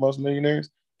create the most millionaires,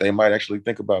 they might actually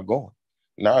think about going.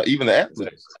 Now, even the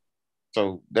athletes.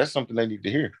 So that's something they need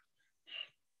to hear.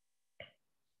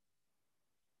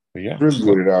 But yeah. Really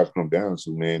what it all comes down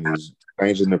to, man, is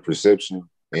changing the perception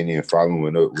and then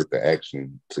following up with the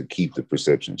action to keep the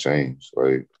perception changed.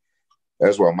 Like,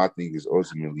 that's why my thing is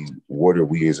ultimately, what are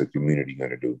we as a community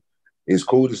going to do? It's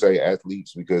cool to say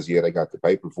athletes because, yeah, they got the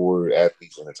paper for it,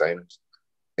 athletes, entertainers.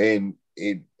 And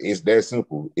it's that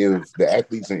simple. If the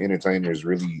athletes and entertainers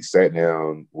really sat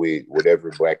down with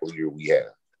whatever Black leader we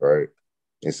have, right,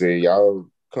 and said, y'all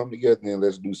come together and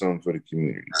let's do something for the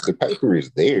community. The paper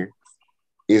is there.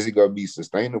 Is it going to be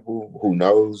sustainable? Who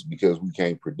knows? Because we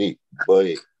can't predict.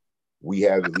 But we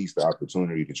have at least the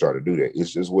opportunity to try to do that.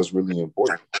 It's just what's really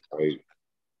important. Right?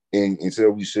 And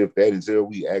until we shift that, until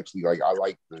we actually, like, I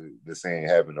like the saying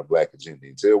having a black agenda.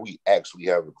 Until we actually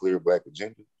have a clear black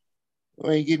agenda,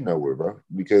 we ain't getting nowhere, bro.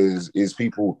 Because it's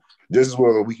people just as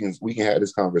well we can have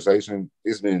this conversation.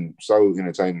 It's been so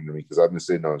entertaining to me because I've been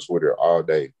sitting on Twitter all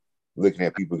day looking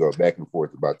at people go back and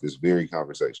forth about this very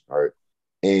conversation, right?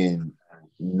 And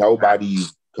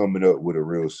nobody's coming up with a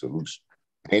real solution.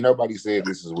 Ain't nobody said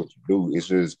this is what you do. It's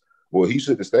just, well, he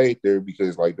should have stayed there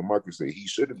because, like DeMarcus said, he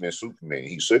should have been Superman.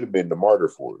 He should have been the martyr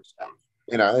for us.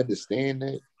 And I understand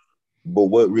that, but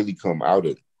what really come out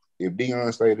of it? If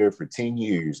Deion stayed there for 10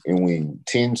 years and win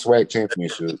 10 SWAC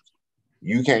championships,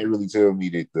 you can't really tell me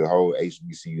that the whole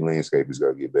HBCU landscape is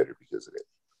going to get better because of that.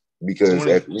 Because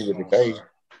at the end of the day,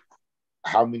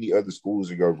 how many other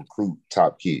schools are going to recruit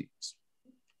top kids?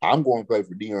 I'm going to play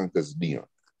for Deion because it's Deion,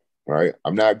 right?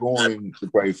 I'm not going to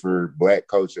play for black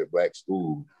coach at black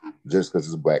school just because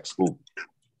it's a black school,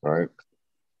 right?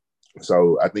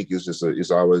 So I think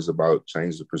it's always about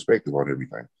changing the perspective on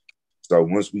everything. So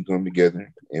once we come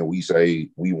together and we say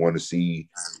we want to see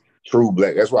true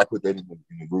black, that's why I put that in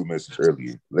the group message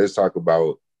earlier. Let's talk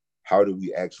about how do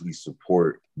we actually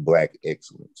support black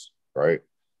excellence, right?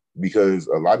 Because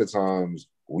a lot of times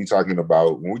when we're talking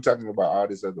about all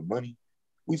this other money,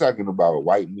 we're talking about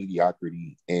white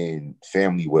mediocrity and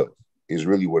family wealth is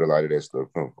really what a lot of that stuff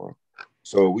comes from.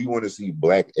 So we want to see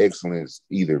black excellence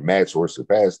either match or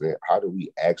surpass that. How do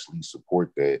we actually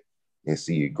support that and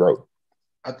see it grow?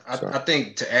 I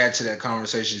think to add to that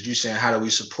conversation, you saying how do we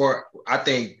support? I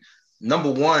think number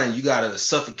one, you gotta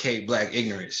suffocate black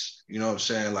ignorance. You know what I'm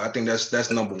saying? Like I think that's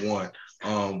number one.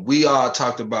 We all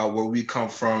talked about where we come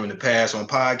from in the past on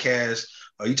podcasts.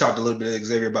 You talked a little bit,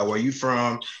 Xavier, about where you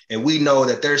from, and we know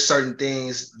that there's certain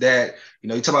things that you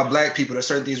talk about black people. There's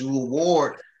certain things we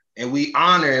reward and we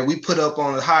honor and we put up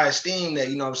on the high esteem that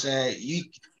what I'm saying.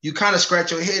 You kind of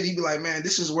scratch your head. You be like, man,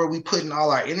 this is where we putting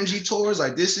all our energy towards.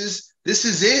 Like this is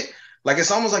it. Like it's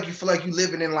almost like you feel like you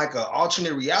living in like an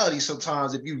alternate reality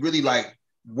sometimes if you really like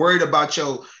worried about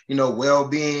your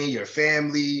well-being, your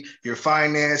family, your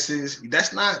finances.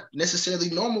 That's not necessarily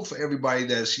normal for everybody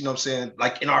that's what I'm saying,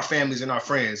 like in our families and our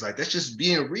friends. Like that's just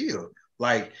being real.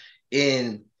 Like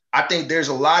I think there's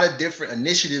a lot of different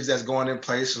initiatives that's going in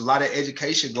place, a lot of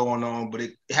education going on, but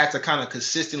it has to kind of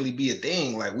consistently be a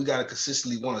thing. Like we got to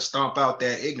consistently want to stomp out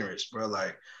that ignorance, bro.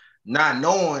 Like not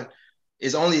knowing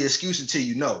is only an excuse until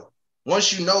you know.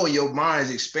 Once you know your mind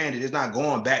is expanded, it's not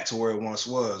going back to where it once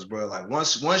was, bro. Like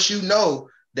once you know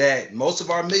that most of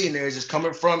our millionaires is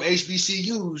coming from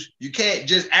HBCUs, you can't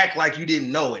just act like you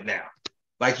didn't know it now.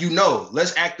 Like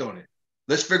let's act on it.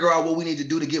 Let's figure out what we need to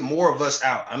do to get more of us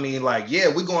out. I mean, like, yeah,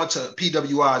 we're going to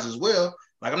PWIs as well.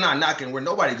 Like, I'm not knocking where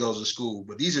nobody goes to school,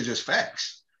 but these are just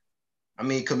facts. I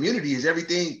mean, community is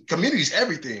everything. Community is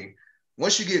everything.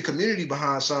 Once you get a community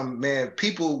behind something, man,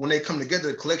 people, when they come together,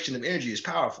 the collection of energy is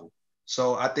powerful.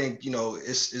 So I think,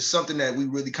 it's something that we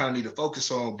really kind of need to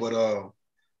focus on. But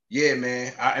yeah,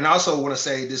 man. And I also want to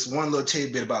say this one little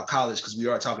tidbit about college, because we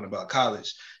are talking about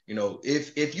college.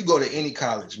 If you go to any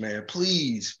college, man,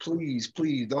 please, please,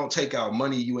 please don't take out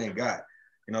money you ain't got.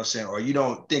 You know what I'm saying? Or you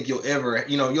don't think you'll ever,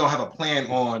 you don't have a plan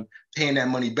on paying that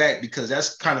money back, because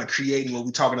that's kind of creating what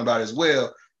we're talking about as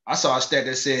well. I saw a stat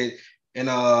that said in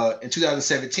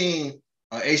 2017,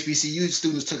 HBCU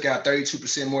students took out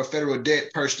 32% more federal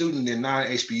debt per student than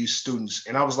non-HBCU students.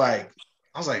 And I was like,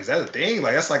 is that a thing?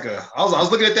 Like, that's like I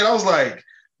was looking at that. I was like,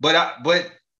 but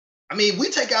I mean, we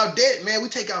take out debt, man. We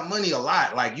take out money a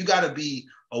lot. Like, you got to be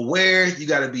aware. You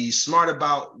got to be smart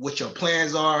about what your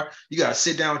plans are. You got to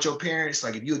sit down with your parents.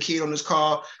 Like, if you're a kid on this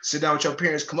call, sit down with your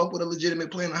parents, come up with a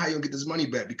legitimate plan on how you're going to get this money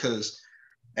back. Because,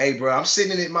 hey, bro, I'm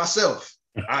sitting in it myself.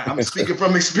 I'm speaking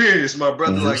from experience, my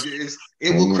brother. Like,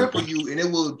 it will cripple you, and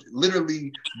it will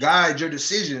literally guide your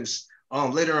decisions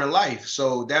later in life.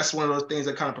 So that's one of those things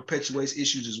that kind of perpetuates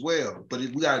issues as well. But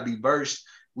we got to be versed.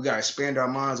 We got to expand our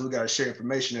minds. We got to share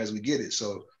information as we get it.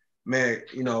 So, man,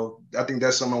 I think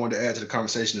that's something I wanted to add to the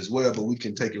conversation as well, but we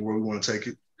can take it where we want to take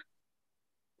it.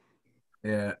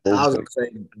 Yeah, I was going to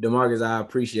say, DeMarcus, I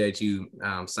appreciate you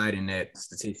citing that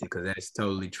statistic, because that's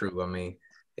totally true. I mean,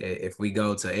 if we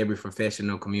go to every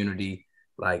professional community,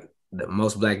 like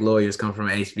most black lawyers come from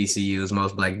HBCUs,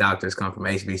 most black doctors come from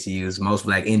HBCUs, most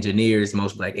black engineers,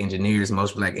 most black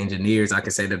engineers. I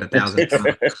can say that 1,000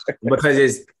 times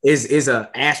because it's a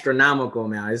astronomical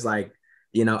amount. It's like,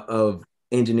 of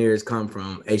engineers come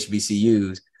from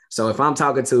HBCUs. So if I'm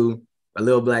talking to a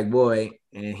little black boy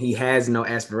and he has no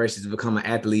aspirations to become an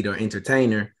athlete or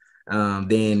entertainer,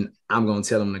 then I'm going to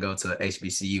tell him to go to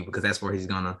HBCU, because that's where he's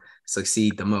going to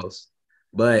succeed the most.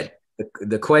 But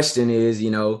the question is,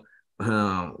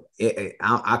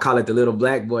 I call it the little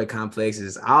black boy complex.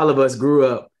 Is all of us grew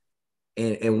up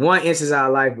in one instance of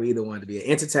our life, we either wanted to be an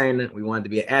entertainer, we wanted to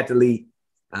be an athlete,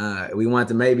 we wanted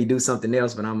to maybe do something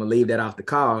else, but I'm gonna leave that off the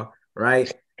call,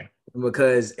 right?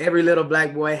 Because every little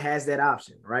black boy has that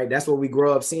option, right? That's what we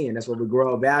grow up seeing. That's what we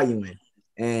grow up valuing.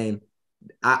 And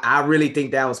I really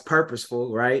think that was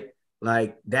purposeful, right?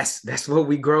 Like that's what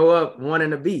we grow up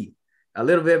wanting to be. A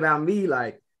little bit about me,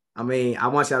 like, I mean, I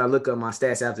want y'all to look up my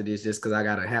stats after this just because I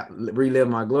gotta relive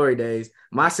my glory days.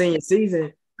 My senior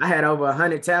season, I had over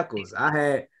 100 tackles. I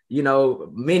had,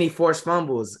 many forced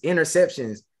fumbles,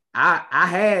 interceptions. I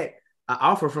had an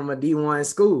offer from a D1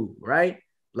 school, right?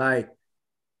 Like,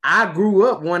 I grew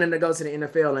up wanting to go to the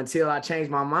NFL until I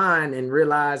changed my mind and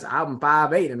realized I'm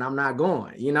 5'8" and I'm not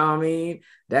going. You know what I mean?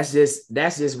 That's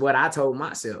just what I told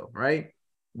myself, right?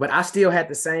 But I still had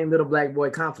the same little black boy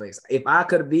complex. If I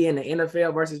could be in the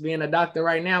NFL versus being a doctor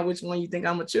right now, which one you think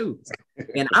I'm gonna choose?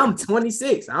 And I'm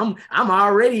 26. I'm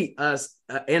already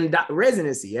in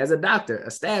residency as a doctor,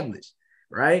 established,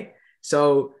 right?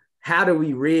 So how do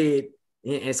we rid?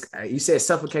 You said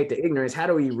suffocate the ignorance. How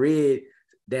do we rid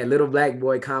that little black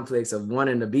boy complex of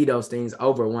wanting to be those things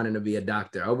over wanting to be a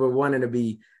doctor, over wanting to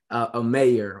be a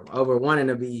mayor, over wanting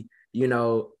to be,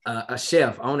 a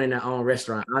chef, owning their own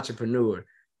restaurant, entrepreneur?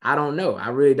 I don't know. I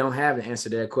really don't have an answer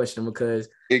to that question because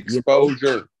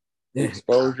exposure. The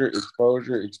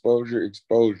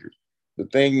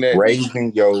thing that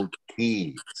raising your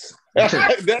kids.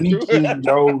 Teaching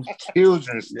your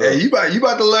children stuff. Yeah, you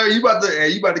about to learn. You about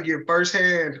to get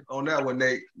firsthand on that one,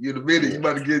 Nate. You're the minute. You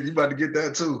about to get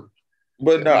that too.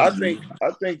 But no, I think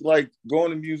like going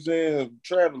to museums,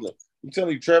 traveling. I'm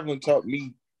telling you, traveling taught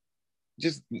me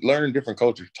just learning different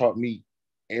cultures. Taught me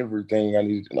everything I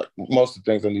needed, like most of the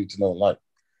things I needed to know in life.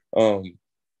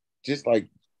 Just like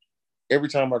every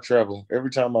time I travel,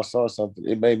 every time I saw something,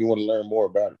 it made me want to learn more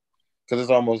about it. Because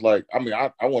it's almost like, I mean,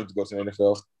 I wanted to go to the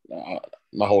NFL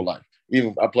my whole life.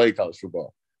 Even I played college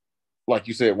football. Like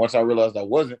you said, once I realized I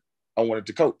wasn't, I wanted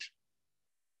to coach.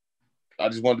 I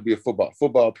just wanted to be a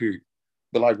football period.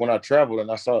 But like when I traveled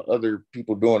and I saw other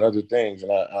people doing other things,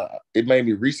 and it made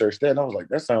me research that, and I was like,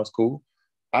 that sounds cool.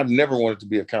 I never wanted to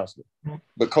be a counselor,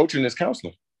 but coaching is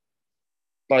counseling.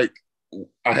 Like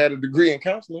I had a degree in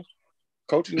counseling.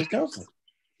 Coaching is counseling.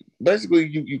 Basically,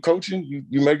 you coaching,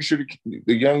 you making sure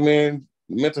the young man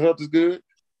mental health is good,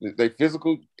 they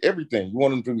physical, everything. You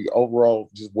want them to be overall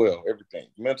just well, everything,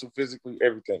 mental, physically,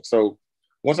 everything. So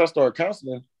once I started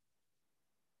counseling,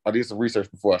 I did some research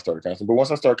before I started counseling, but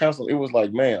once I started counseling, it was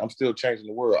like, man, I'm still changing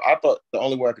the world. I thought the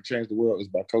only way I could change the world is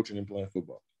by coaching and playing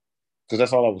football because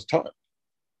that's all I was taught.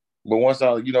 But once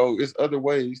it's other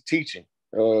ways, teaching,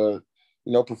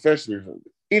 professors,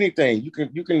 anything.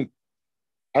 You can.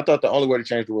 I thought the only way to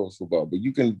change the world was football, but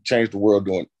you can change the world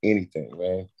doing anything,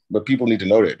 man. But people need to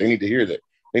know that. They need to hear that.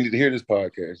 They need to hear this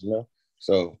podcast,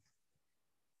 So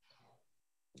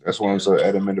that's why I'm so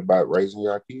adamant about raising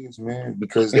your kids, man,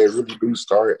 because they really do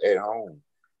start at home.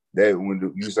 That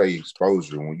when you say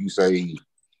exposure, when you say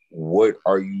what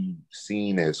are you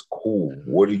seeing as cool,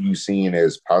 what are you seeing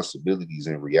as possibilities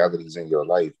and realities in your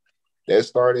life, that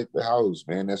started at the house,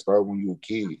 man. That started when you were a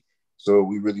kid. So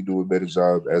we really do a better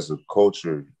job as a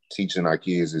culture teaching our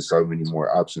kids there's so many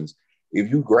more options. If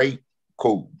you great,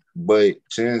 cool. But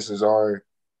chances are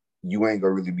you ain't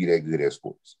gonna really be that good at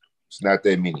sports. It's not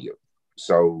that many of them.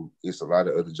 So it's a lot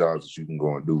of other jobs that you can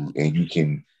go and do.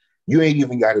 And you ain't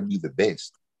even gotta be the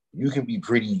best. You can be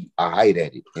pretty high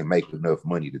at it and make enough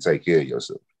money to take care of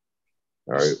yourself.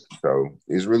 All right. So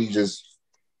it's really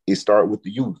it start with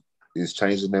the youth. It's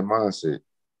changing their mindset.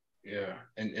 Yeah,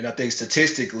 and I think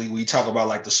statistically, we talk about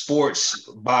like the sports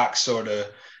box or the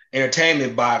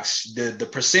entertainment box, the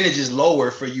percentage is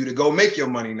lower for you to go make your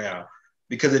money now.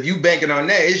 Because if you banking on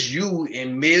that, it's you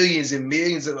and millions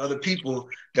of other people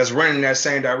that's running in that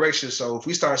same direction. So if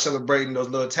we start celebrating those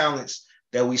little talents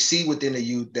that we see within the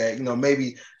youth, that,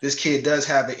 maybe this kid does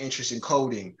have an interest in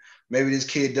coding. Maybe this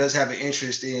kid does have an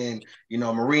interest in,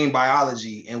 marine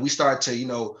biology. And we start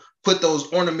to, put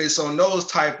those ornaments on those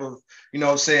type of,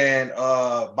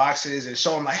 boxes and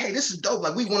show them like, hey, this is dope.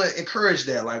 Like, we want to encourage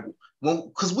that. Like,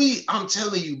 because I'm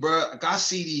telling you, bro, like I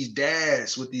see these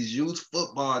dads with these youth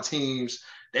football teams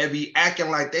that be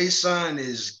acting like their son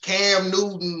is Cam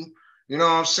Newton, you know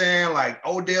what I'm saying? Like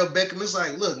Odell Beckham. It's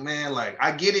like, look, man, like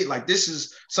I get it. Like this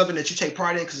is something that you take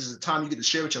pride in because it's the time you get to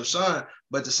share with your son.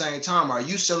 But at the same time, are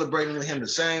you celebrating with him the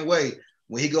same way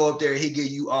when he go up there and he give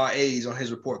you all A's on his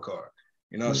report card?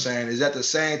 You know what I'm saying? Is that the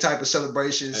same type of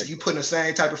celebrations? You putting the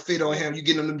same type of fit on him, you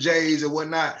getting him them J's and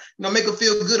whatnot, make him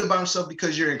feel good about himself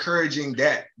because you're encouraging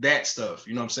that stuff.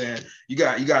 You know what I'm saying? You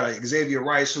got a Xavier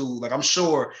Rice who, like, I'm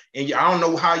sure, and I don't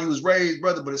know how you was raised,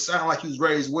 brother, but it sounded like you was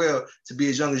raised well to be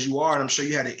as young as you are. And I'm sure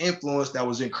you had an influence that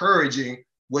was encouraging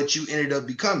what you ended up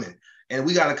becoming. And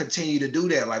we got to continue to do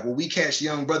that. Like, when we catch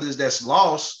young brothers that's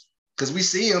lost, because we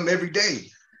see them every day,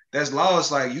 that's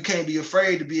lost, like, you can't be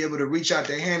afraid to be able to reach out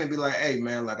their hand and be like, hey,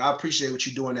 man, like, I appreciate what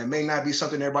you're doing. That may not be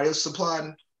something everybody else is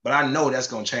supplying, but I know that's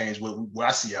going to change what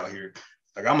I see out here.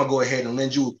 Like, I'm going to go ahead and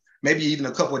lend you maybe even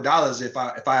a couple of dollars if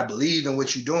I believe in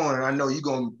what you're doing and I know you're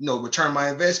going to return my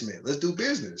investment. Let's do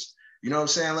business. You know what I'm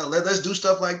saying? Let's do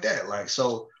stuff like that. Like,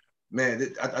 so,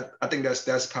 man, I think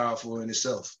that's powerful in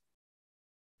itself.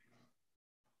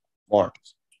 Mark.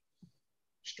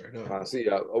 Straight up. I see.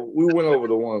 We went over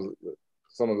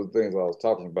some of the things I was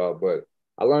talking about, but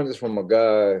I learned this from a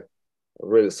guy, I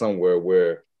read it somewhere,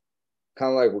 where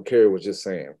kind of like what Kerry was just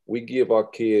saying, we give our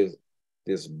kids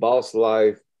this boss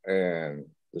life and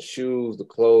the shoes, the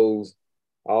clothes,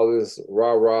 all this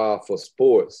rah-rah for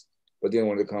sports. But then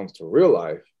when it comes to real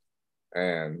life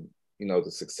and, the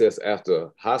success after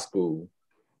high school,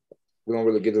 we don't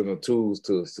really get them the tools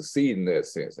to succeed in that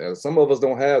sense. And some of us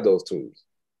don't have those tools.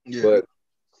 Yeah. But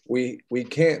we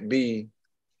can't be,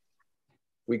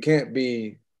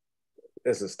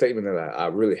 that's a statement that I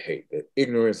really hate, that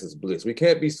ignorance is bliss. We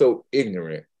can't be so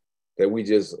ignorant that we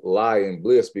just lie in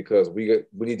bliss, because we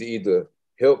need to either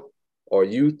help our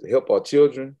youth, help our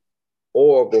children,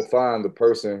 or go find the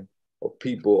person or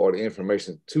people or the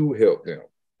information to help them.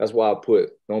 That's why I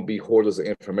put, don't be hoarders of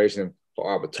information for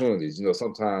opportunities.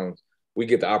 Sometimes we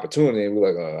get the opportunity and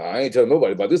we're like, I ain't telling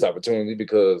nobody about this opportunity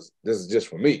because this is just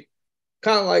for me.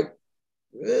 Kind of like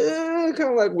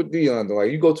with Dion,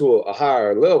 like, you go to a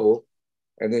higher level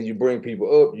and then you bring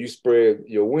people up, you spread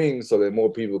your wings so that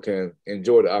more people can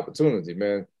enjoy the opportunity,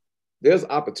 man. There's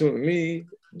opportunity, me,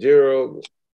 Gerald,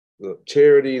 the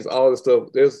charities, all this stuff.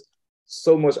 There's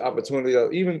so much opportunity.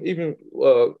 Even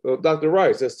Dr.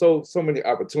 Rice, there's so many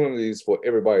opportunities for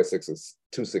everybody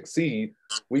to succeed.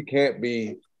 We can't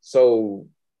be so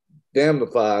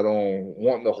damnified on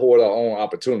wanting to hoard our own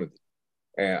opportunity.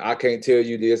 And I can't tell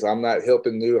you this, I'm not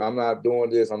helping you, I'm not doing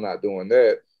this, I'm not doing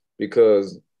that,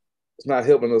 because it's not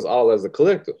helping us all as a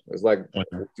collective. It's like what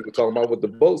you were talking about with the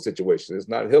boat situation. It's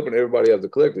not helping everybody as a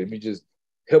collective. If you're just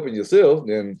helping yourself,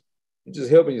 then you're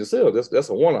just helping yourself. That's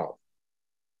a one-off.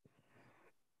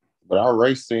 But our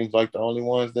race seems like the only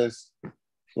ones that's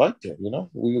like that,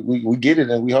 We get it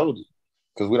and we hold it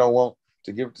because we don't want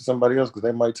to give it to somebody else because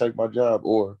they might take my job,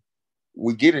 or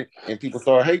we get it and people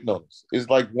start hating on us. It's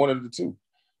like one of the two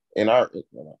in our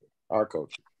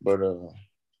culture. But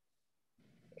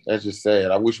that's just sad.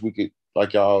 I wish we could,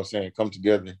 like y'all was saying, come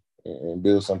together and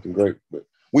build something great. But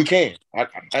we can. I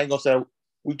ain't gonna say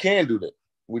we can do that.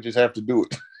 We just have to do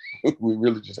it. We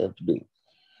really just have to do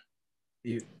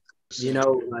it.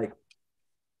 Like,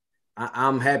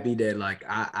 I'm happy that, like,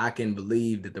 I can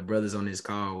believe that the brothers on this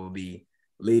call will be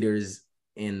leaders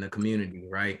in the community,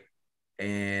 right?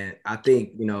 And I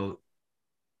think,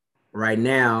 right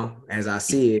now, as I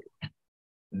see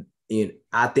it,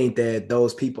 I think that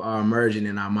those people are emerging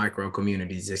in our micro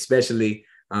communities, especially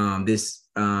this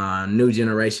new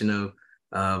generation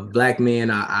of Black men.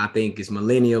 I think it's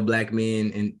millennial Black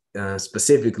men, and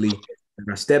specifically,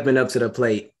 are stepping up to the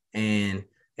plate and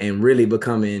really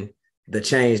becoming the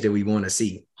change that we want to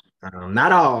see.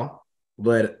 Not all,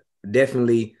 but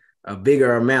definitely a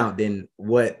bigger amount than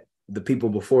what the people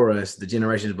before us, the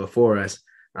generations before us,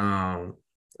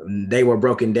 they were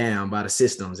broken down by the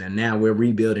systems, and now we're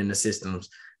rebuilding the systems,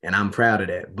 and I'm proud of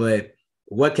that. But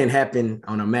what can happen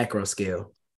on a macro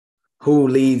scale? Who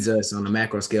leads us on a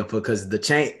macro scale? Because the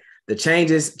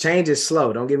change is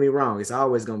slow. Don't get me wrong. It's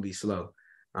always going to be slow.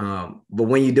 But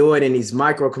when you do it in these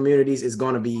micro communities, it's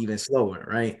going to be even slower,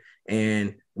 right?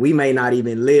 And we may not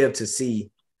even live to see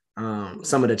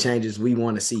some of the changes we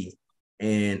want to see.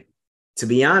 And to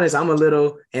be honest, I'm a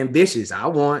little ambitious. I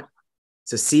want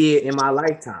to see it in my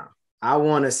lifetime. I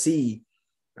want to see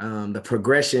the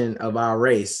progression of our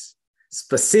race,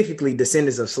 specifically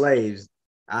descendants of slaves.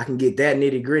 I can get that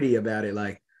nitty gritty about it,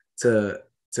 like to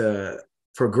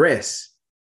progress.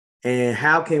 And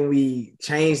how can we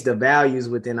change the values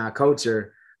within our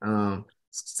culture to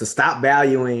stop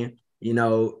valuing,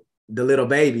 the little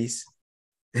babies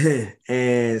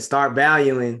and start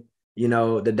valuing,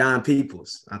 the Don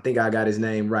Peoples. I think I got his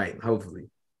name right, hopefully.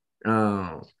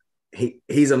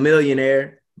 He's a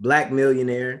millionaire, Black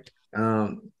millionaire,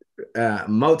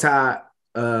 multi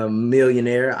a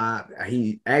millionaire.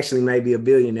 He actually may be a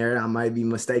billionaire. I might be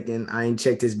mistaken. I ain't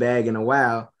checked his bag in a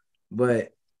while,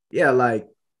 but yeah, like,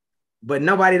 but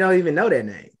nobody don't even know that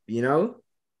name, you know.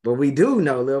 But we do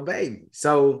know Lil Baby.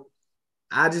 So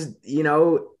I just,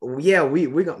 yeah,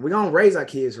 we're gonna raise our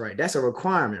kids right. That's a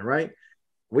requirement, right?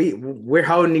 We're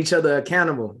holding each other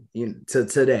accountable, to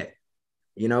that.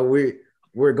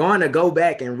 We're going to go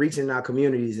back and reach in our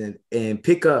communities and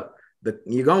pick up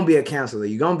you're gonna be a counselor,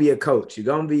 you're gonna be a coach, you're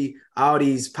gonna be all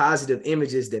these positive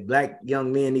images that Black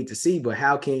young men need to see. But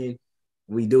how can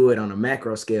we do it on a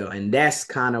macro scale? And that's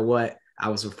kind of what I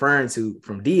was referring to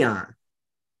from Deion.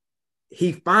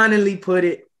 He finally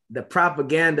put the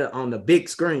propaganda on the big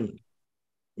screen.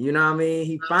 You know what I mean?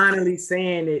 He finally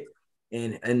saying it,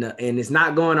 and it's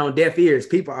not going on deaf ears.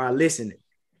 People are listening.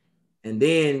 And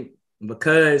then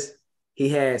because he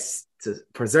has to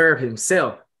preserve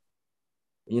himself,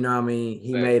 you know what I mean?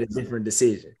 He made a different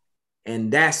decision.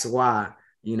 And that's why,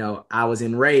 I was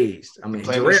enraged. I mean,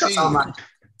 Jarrell,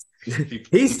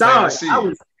 he saw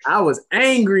it. I was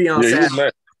angry on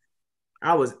Saturday.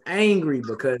 I was angry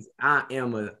because I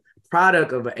am a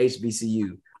product of a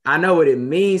HBCU. I know what it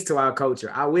means to our culture.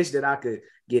 I wish that I could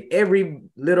get every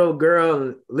little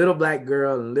girl, little Black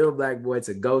girl, and little Black boy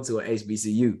to go to a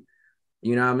HBCU.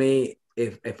 You know what I mean?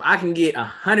 If I can get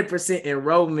 100%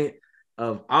 enrollment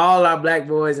of all our Black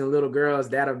boys and little girls,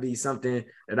 that'll be something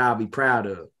that I'll be proud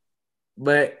of.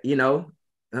 But,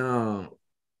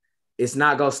 it's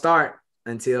not going to start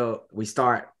until we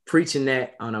start preaching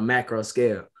that on a macro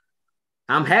scale.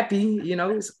 I'm happy,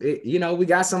 we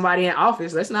got somebody in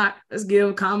office. Let's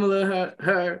give Kamala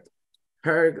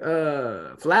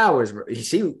her flowers.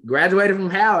 She graduated from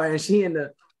Howard and she in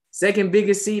the second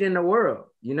biggest seat in the world.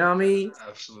 You know what I mean?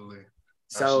 Absolutely.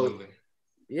 So,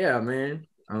 yeah, man.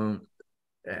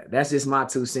 That's just my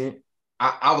 2 cents.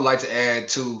 I would like to add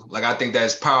too, like, I think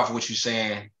that's powerful what you're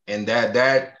saying, and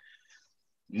that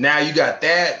now you got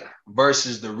that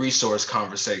versus the resource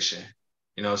conversation.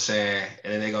 You know what I'm saying?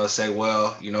 And then they're gonna say,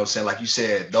 well, you know what I'm saying, like you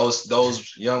said,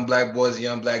 those young Black boys and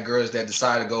young Black girls that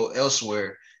decide to go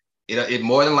elsewhere, it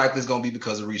more than likely is gonna be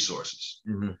because of resources.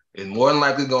 Mm-hmm. It more than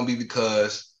likely gonna be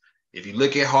because if you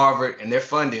look at Harvard and their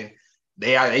funding,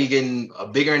 they getting a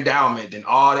bigger endowment than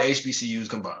all the HBCUs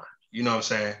combined. You know what I'm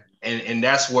saying? And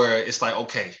that's where it's like,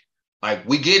 okay, like,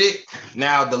 we get it.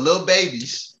 Now the little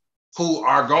babies who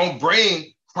are gonna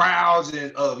bring crowds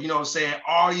and you know what I'm saying,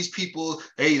 all these people,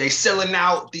 they selling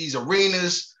out these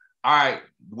arenas. All right,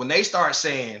 when they start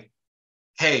saying,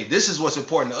 hey, this is what's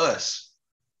important to us,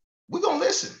 we're gonna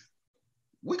listen.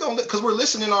 Because we're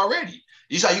listening already.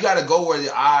 You got to go where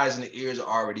the eyes and the ears are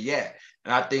already at.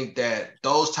 And I think that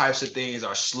those types of things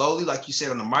are slowly, like you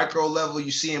said, on the micro level,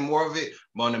 you're seeing more of it.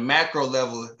 But on the macro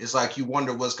level, it's like you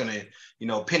wonder what's going to,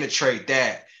 penetrate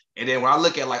that. And then when I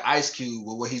look at like Ice Cube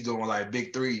with what he's doing with like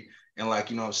Big 3 and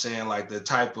like, you know what I'm saying, like the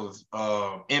type of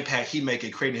impact he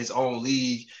making, creating his own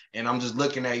league. And I'm just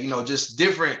looking at, just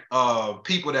different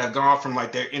people that have gone from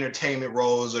like their entertainment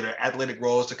roles or their athletic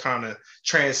roles to kind of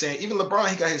transcend. Even LeBron,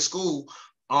 he got his school.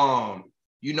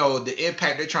 The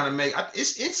impact they're trying to make,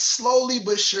 it's slowly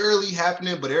but surely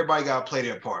happening, but everybody got to play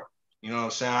their part. You know what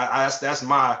I'm saying? That's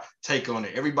my take on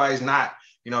it. Everybody's not,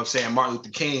 Martin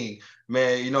Luther King,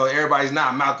 man, everybody's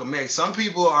not Malcolm X. Some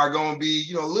people are going to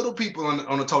be, little people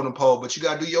on the totem pole, but you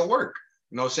got to do your work.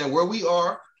 You know what I'm saying? Where we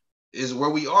are is where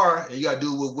we are, and you got to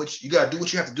do what you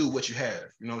have to do with what you have.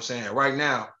 You know what I'm saying? Right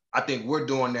now, I think we're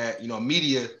doing that.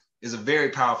 Media is a very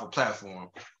powerful platform,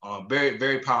 very,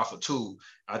 very powerful tool.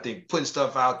 I think putting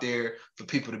stuff out there for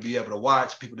people to be able to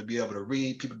watch, people to be able to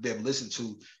read, people to be able to listen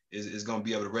to is going to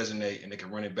be able to resonate, and they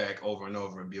can run it back over and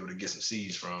over and be able to get some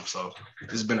seeds from. So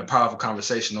this has been a powerful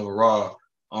conversation overall.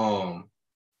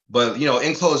 But,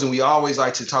 in closing, we always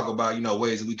like to talk about,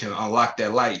 ways that we can unlock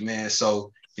that light, man.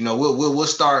 So, we'll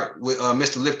start with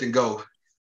Mr. Lift and Go.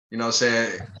 You know what I'm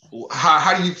saying?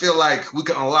 How do you feel like we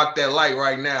can unlock that light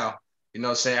right now? You know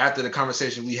what I'm saying? After the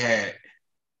conversation we had,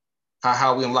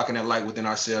 how are we unlocking that light within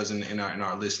ourselves and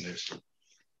our listeners?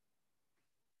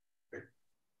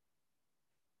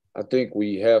 I think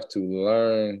we have to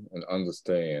learn and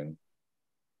understand.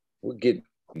 We're getting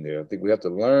there. I think we have to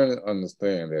learn and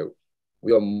understand that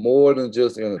we are more than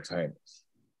just entertainers.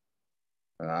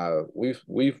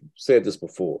 We've said this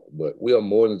before, but we are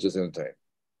more than just entertainment.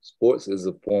 Sports is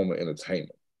a form of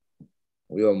entertainment.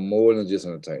 We are more than just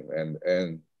entertainment,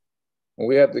 and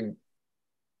we have to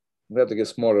get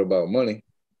smarter about money,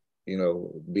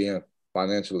 being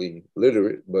financially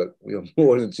literate, but we are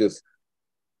more than just,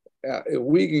 if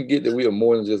we can get that we are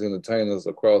more than just entertainers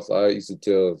across, I used to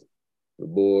tell the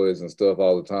boys and stuff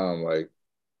all the time, like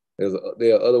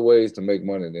there are other ways to make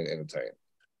money than entertain.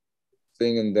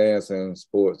 singing, dancing,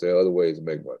 sports. There are other ways to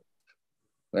make money,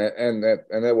 and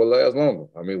that will last longer.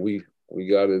 I mean, we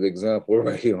got an example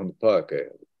right here on the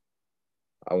podcast.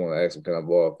 I want to ask him, can I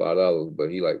borrow $5? But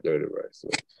he like dirty rice. So.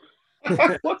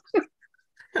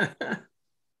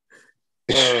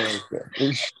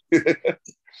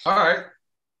 All right.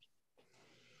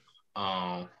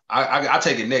 I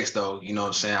take it next though. You know what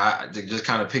I'm saying? I just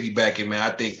kind of piggybacking, man.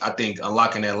 I think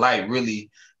unlocking that light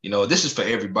really, this is for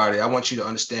everybody. I want you to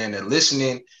understand that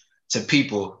listening to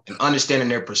people and understanding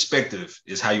their perspective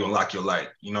is how you unlock your light.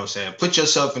 You know what I'm saying? Put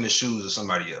yourself in the shoes of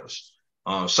somebody else.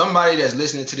 Somebody that's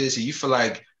listening to this and you feel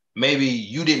like maybe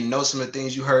you didn't know some of the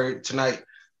things you heard tonight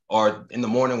or in the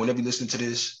morning whenever you listen to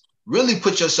this. Really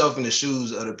put yourself in the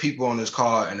shoes of the people on this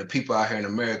call and the people out here in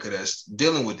America that's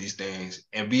dealing with these things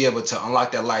and be able to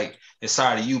unlock that light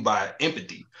inside of you by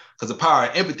empathy. Because the power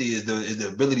of empathy is the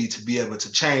ability to be able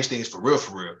to change things for real.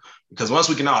 Because once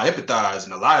we can all empathize,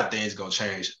 and a lot of things going to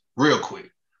change real quick.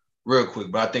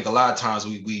 But I think a lot of times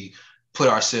we put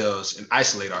ourselves and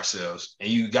isolate ourselves, and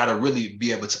you got to really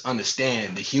be able to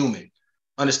understand the human.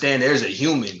 Understand there's a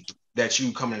human that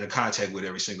you come into contact with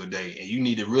every single day, and you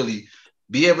need to really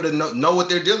be able to know what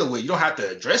they're dealing with. You don't have to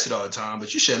address it all the time,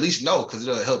 but you should at least know because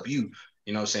it'll help you,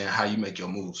 you know what I'm saying, how you make your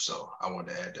moves. So I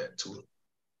wanted to add that to it.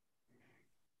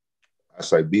 I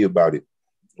say be about it.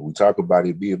 When we talk about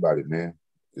it, be about it, man.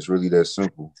 It's really that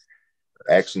simple.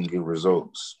 Action get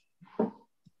results.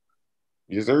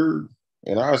 Yes, sir.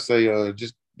 And I say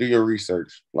just do your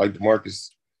research. Like DeMarcus,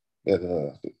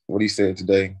 that what he said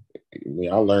today. I mean,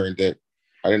 I learned that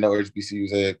I didn't know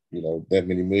HBCUs had, that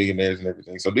many millionaires and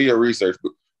everything. So do your research.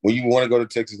 But when you want to go to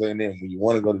Texas A&M, when you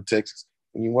want to go to Texas,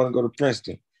 when you want to go to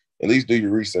Princeton, at least do your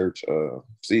research.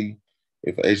 See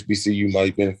if HBCU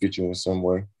might benefit you in some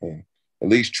way, and at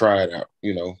least try it out.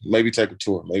 Maybe take a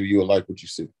tour. Maybe you'll like what you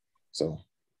see. So,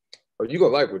 you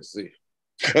gonna like what you see.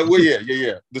 Well,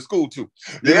 yeah. The school too.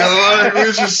 Like what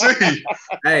you see.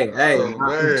 Hey,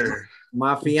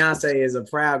 my fiance is a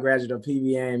proud graduate of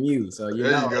PBAMU, so you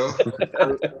go.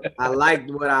 I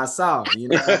liked what I saw.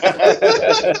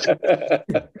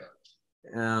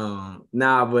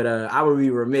 But I would be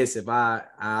remiss if I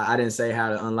didn't say how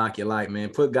to unlock your light, man.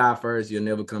 Put God first, you'll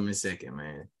never come in second,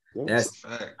 man. That's a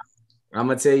fact. I'm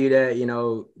gonna tell you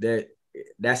that,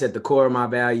 that's at the core of my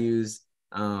values.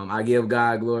 I give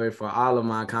God glory for all of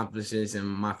my accomplishments and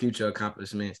my future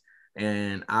accomplishments,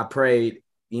 and I prayed,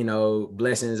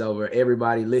 blessings over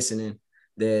everybody listening,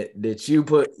 that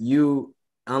you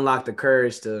unlock the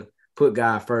courage to put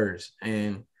God first,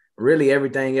 and really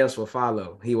everything else will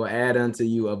follow. He will add unto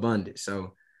you abundance.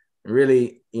 So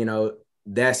really,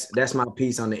 that's my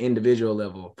piece on the individual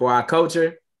level. For our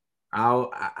culture,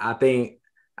 I think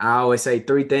I always say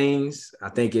three things. I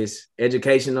think it's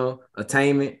educational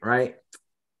attainment, right?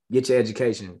 Get your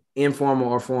education, informal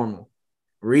or formal.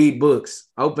 Read books,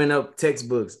 open up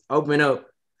textbooks, open up.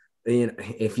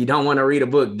 If you don't want to read a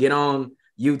book, get on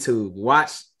YouTube,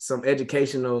 watch some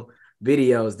educational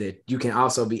videos that you can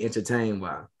also be entertained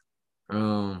by.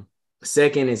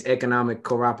 Second is economic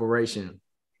cooperation.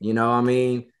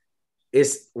 We're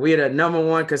the number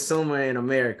one consumer in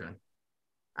America.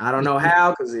 I don't know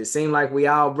how, because it seemed like we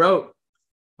all broke,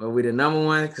 but we're the number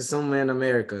one consumer in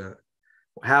America.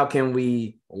 How can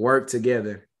we work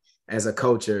together as a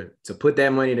culture to put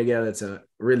that money together to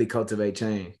really cultivate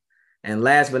change? And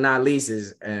last but not least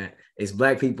is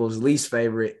Black people's least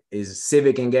favorite is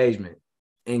civic engagement.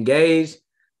 Engage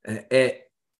in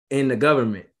the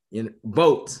government.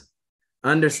 Vote.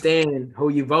 Understand who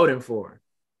you're voting for.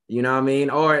 You know what I mean?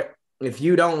 Or if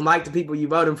you don't like the people you're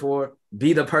voting for,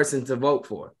 be the person to vote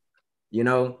for.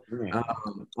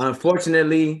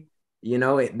 Unfortunately,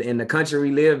 in the country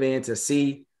we live in, to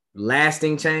see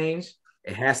lasting change,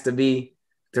 it has to be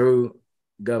through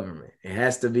government. It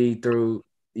has to be through,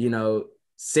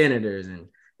 senators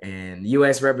and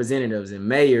U.S. representatives and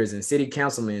mayors and city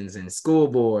councilmen and school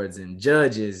boards and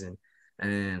judges.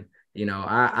 And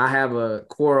I have a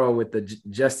quarrel with the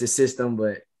justice system,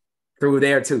 but through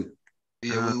there too.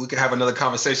 Yeah, we can have another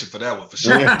conversation for that one for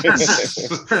sure.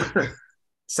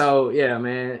 So, yeah,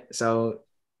 man. So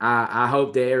I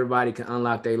hope that everybody can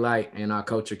unlock their light, and our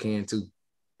culture can too.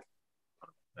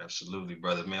 Absolutely,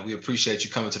 brother, man. We appreciate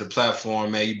you coming to the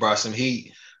platform, man. You brought some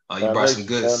heat. You brought some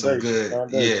good.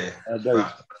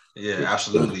 Yeah,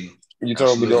 absolutely. You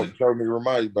told me to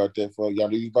remind you about that for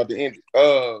y'all. You about to end it.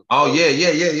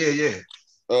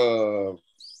 Yeah.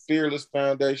 Fearless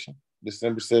Foundation,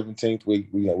 December 17th.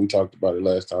 We talked about it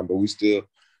last time, but we still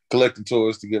collecting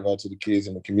toys to give out to the kids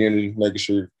in the community, making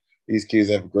sure these kids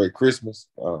have a great Christmas.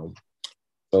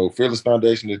 So Fearless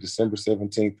Foundation is December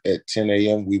 17th at 10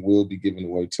 a.m. We will be giving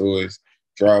away toys.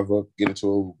 drive up, get into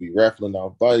it. We'll be raffling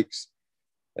off bikes,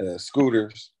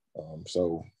 scooters.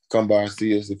 So come by and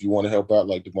see us if you want to help out.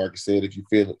 Like DeMarcus said, if you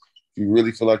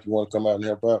really feel like you want to come out and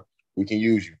help out, we can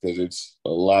use you because it's a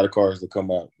lot of cars that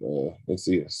come out and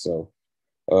see us. So,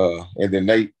 and then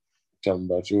Nate, tell them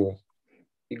about yours.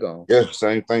 You go. Yeah,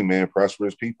 same thing, man.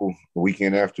 Prosperous People, the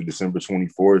weekend after December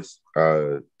 24th.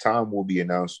 Time will be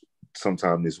announced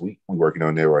sometime this week. We're working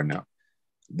on that right now.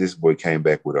 This boy came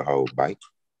back with a whole bike.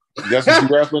 That's what you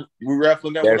raffling? We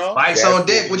raffling that one off? Bikes on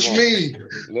deck, what you mean?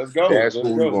 Let's go. That's what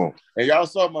we want. And y'all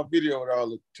saw my video with all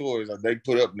the toys they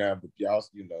put up now, but y'all,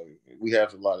 we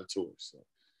have a lot of toys. So.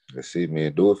 That's it,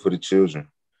 man. Do it for the children.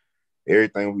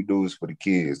 Everything we do is for the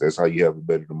kids. That's how you have a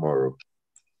better tomorrow.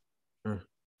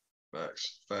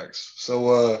 Facts.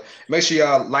 So make sure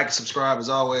y'all like and subscribe as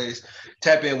always.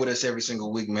 Tap in with us every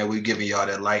single week, man. We're giving y'all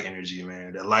that light energy,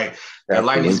 man. That light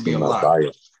needs to be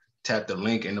unlocked. Tap the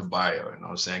link in the bio. You know what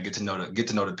I'm saying? Get to know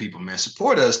the people, man.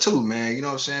 Support us too, man. You know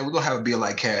what I'm saying? We're gonna have a Be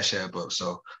Like Cash App up.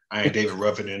 So I ain't David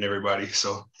Ruffin and everybody.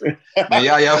 So man,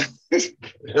 y'all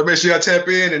make sure y'all tap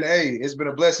in. And hey, it's been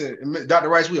a blessing. Dr.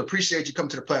 Rice, we appreciate you coming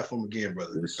to the platform again,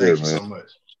 brother. Thank you so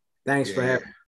much. Thanks for having me.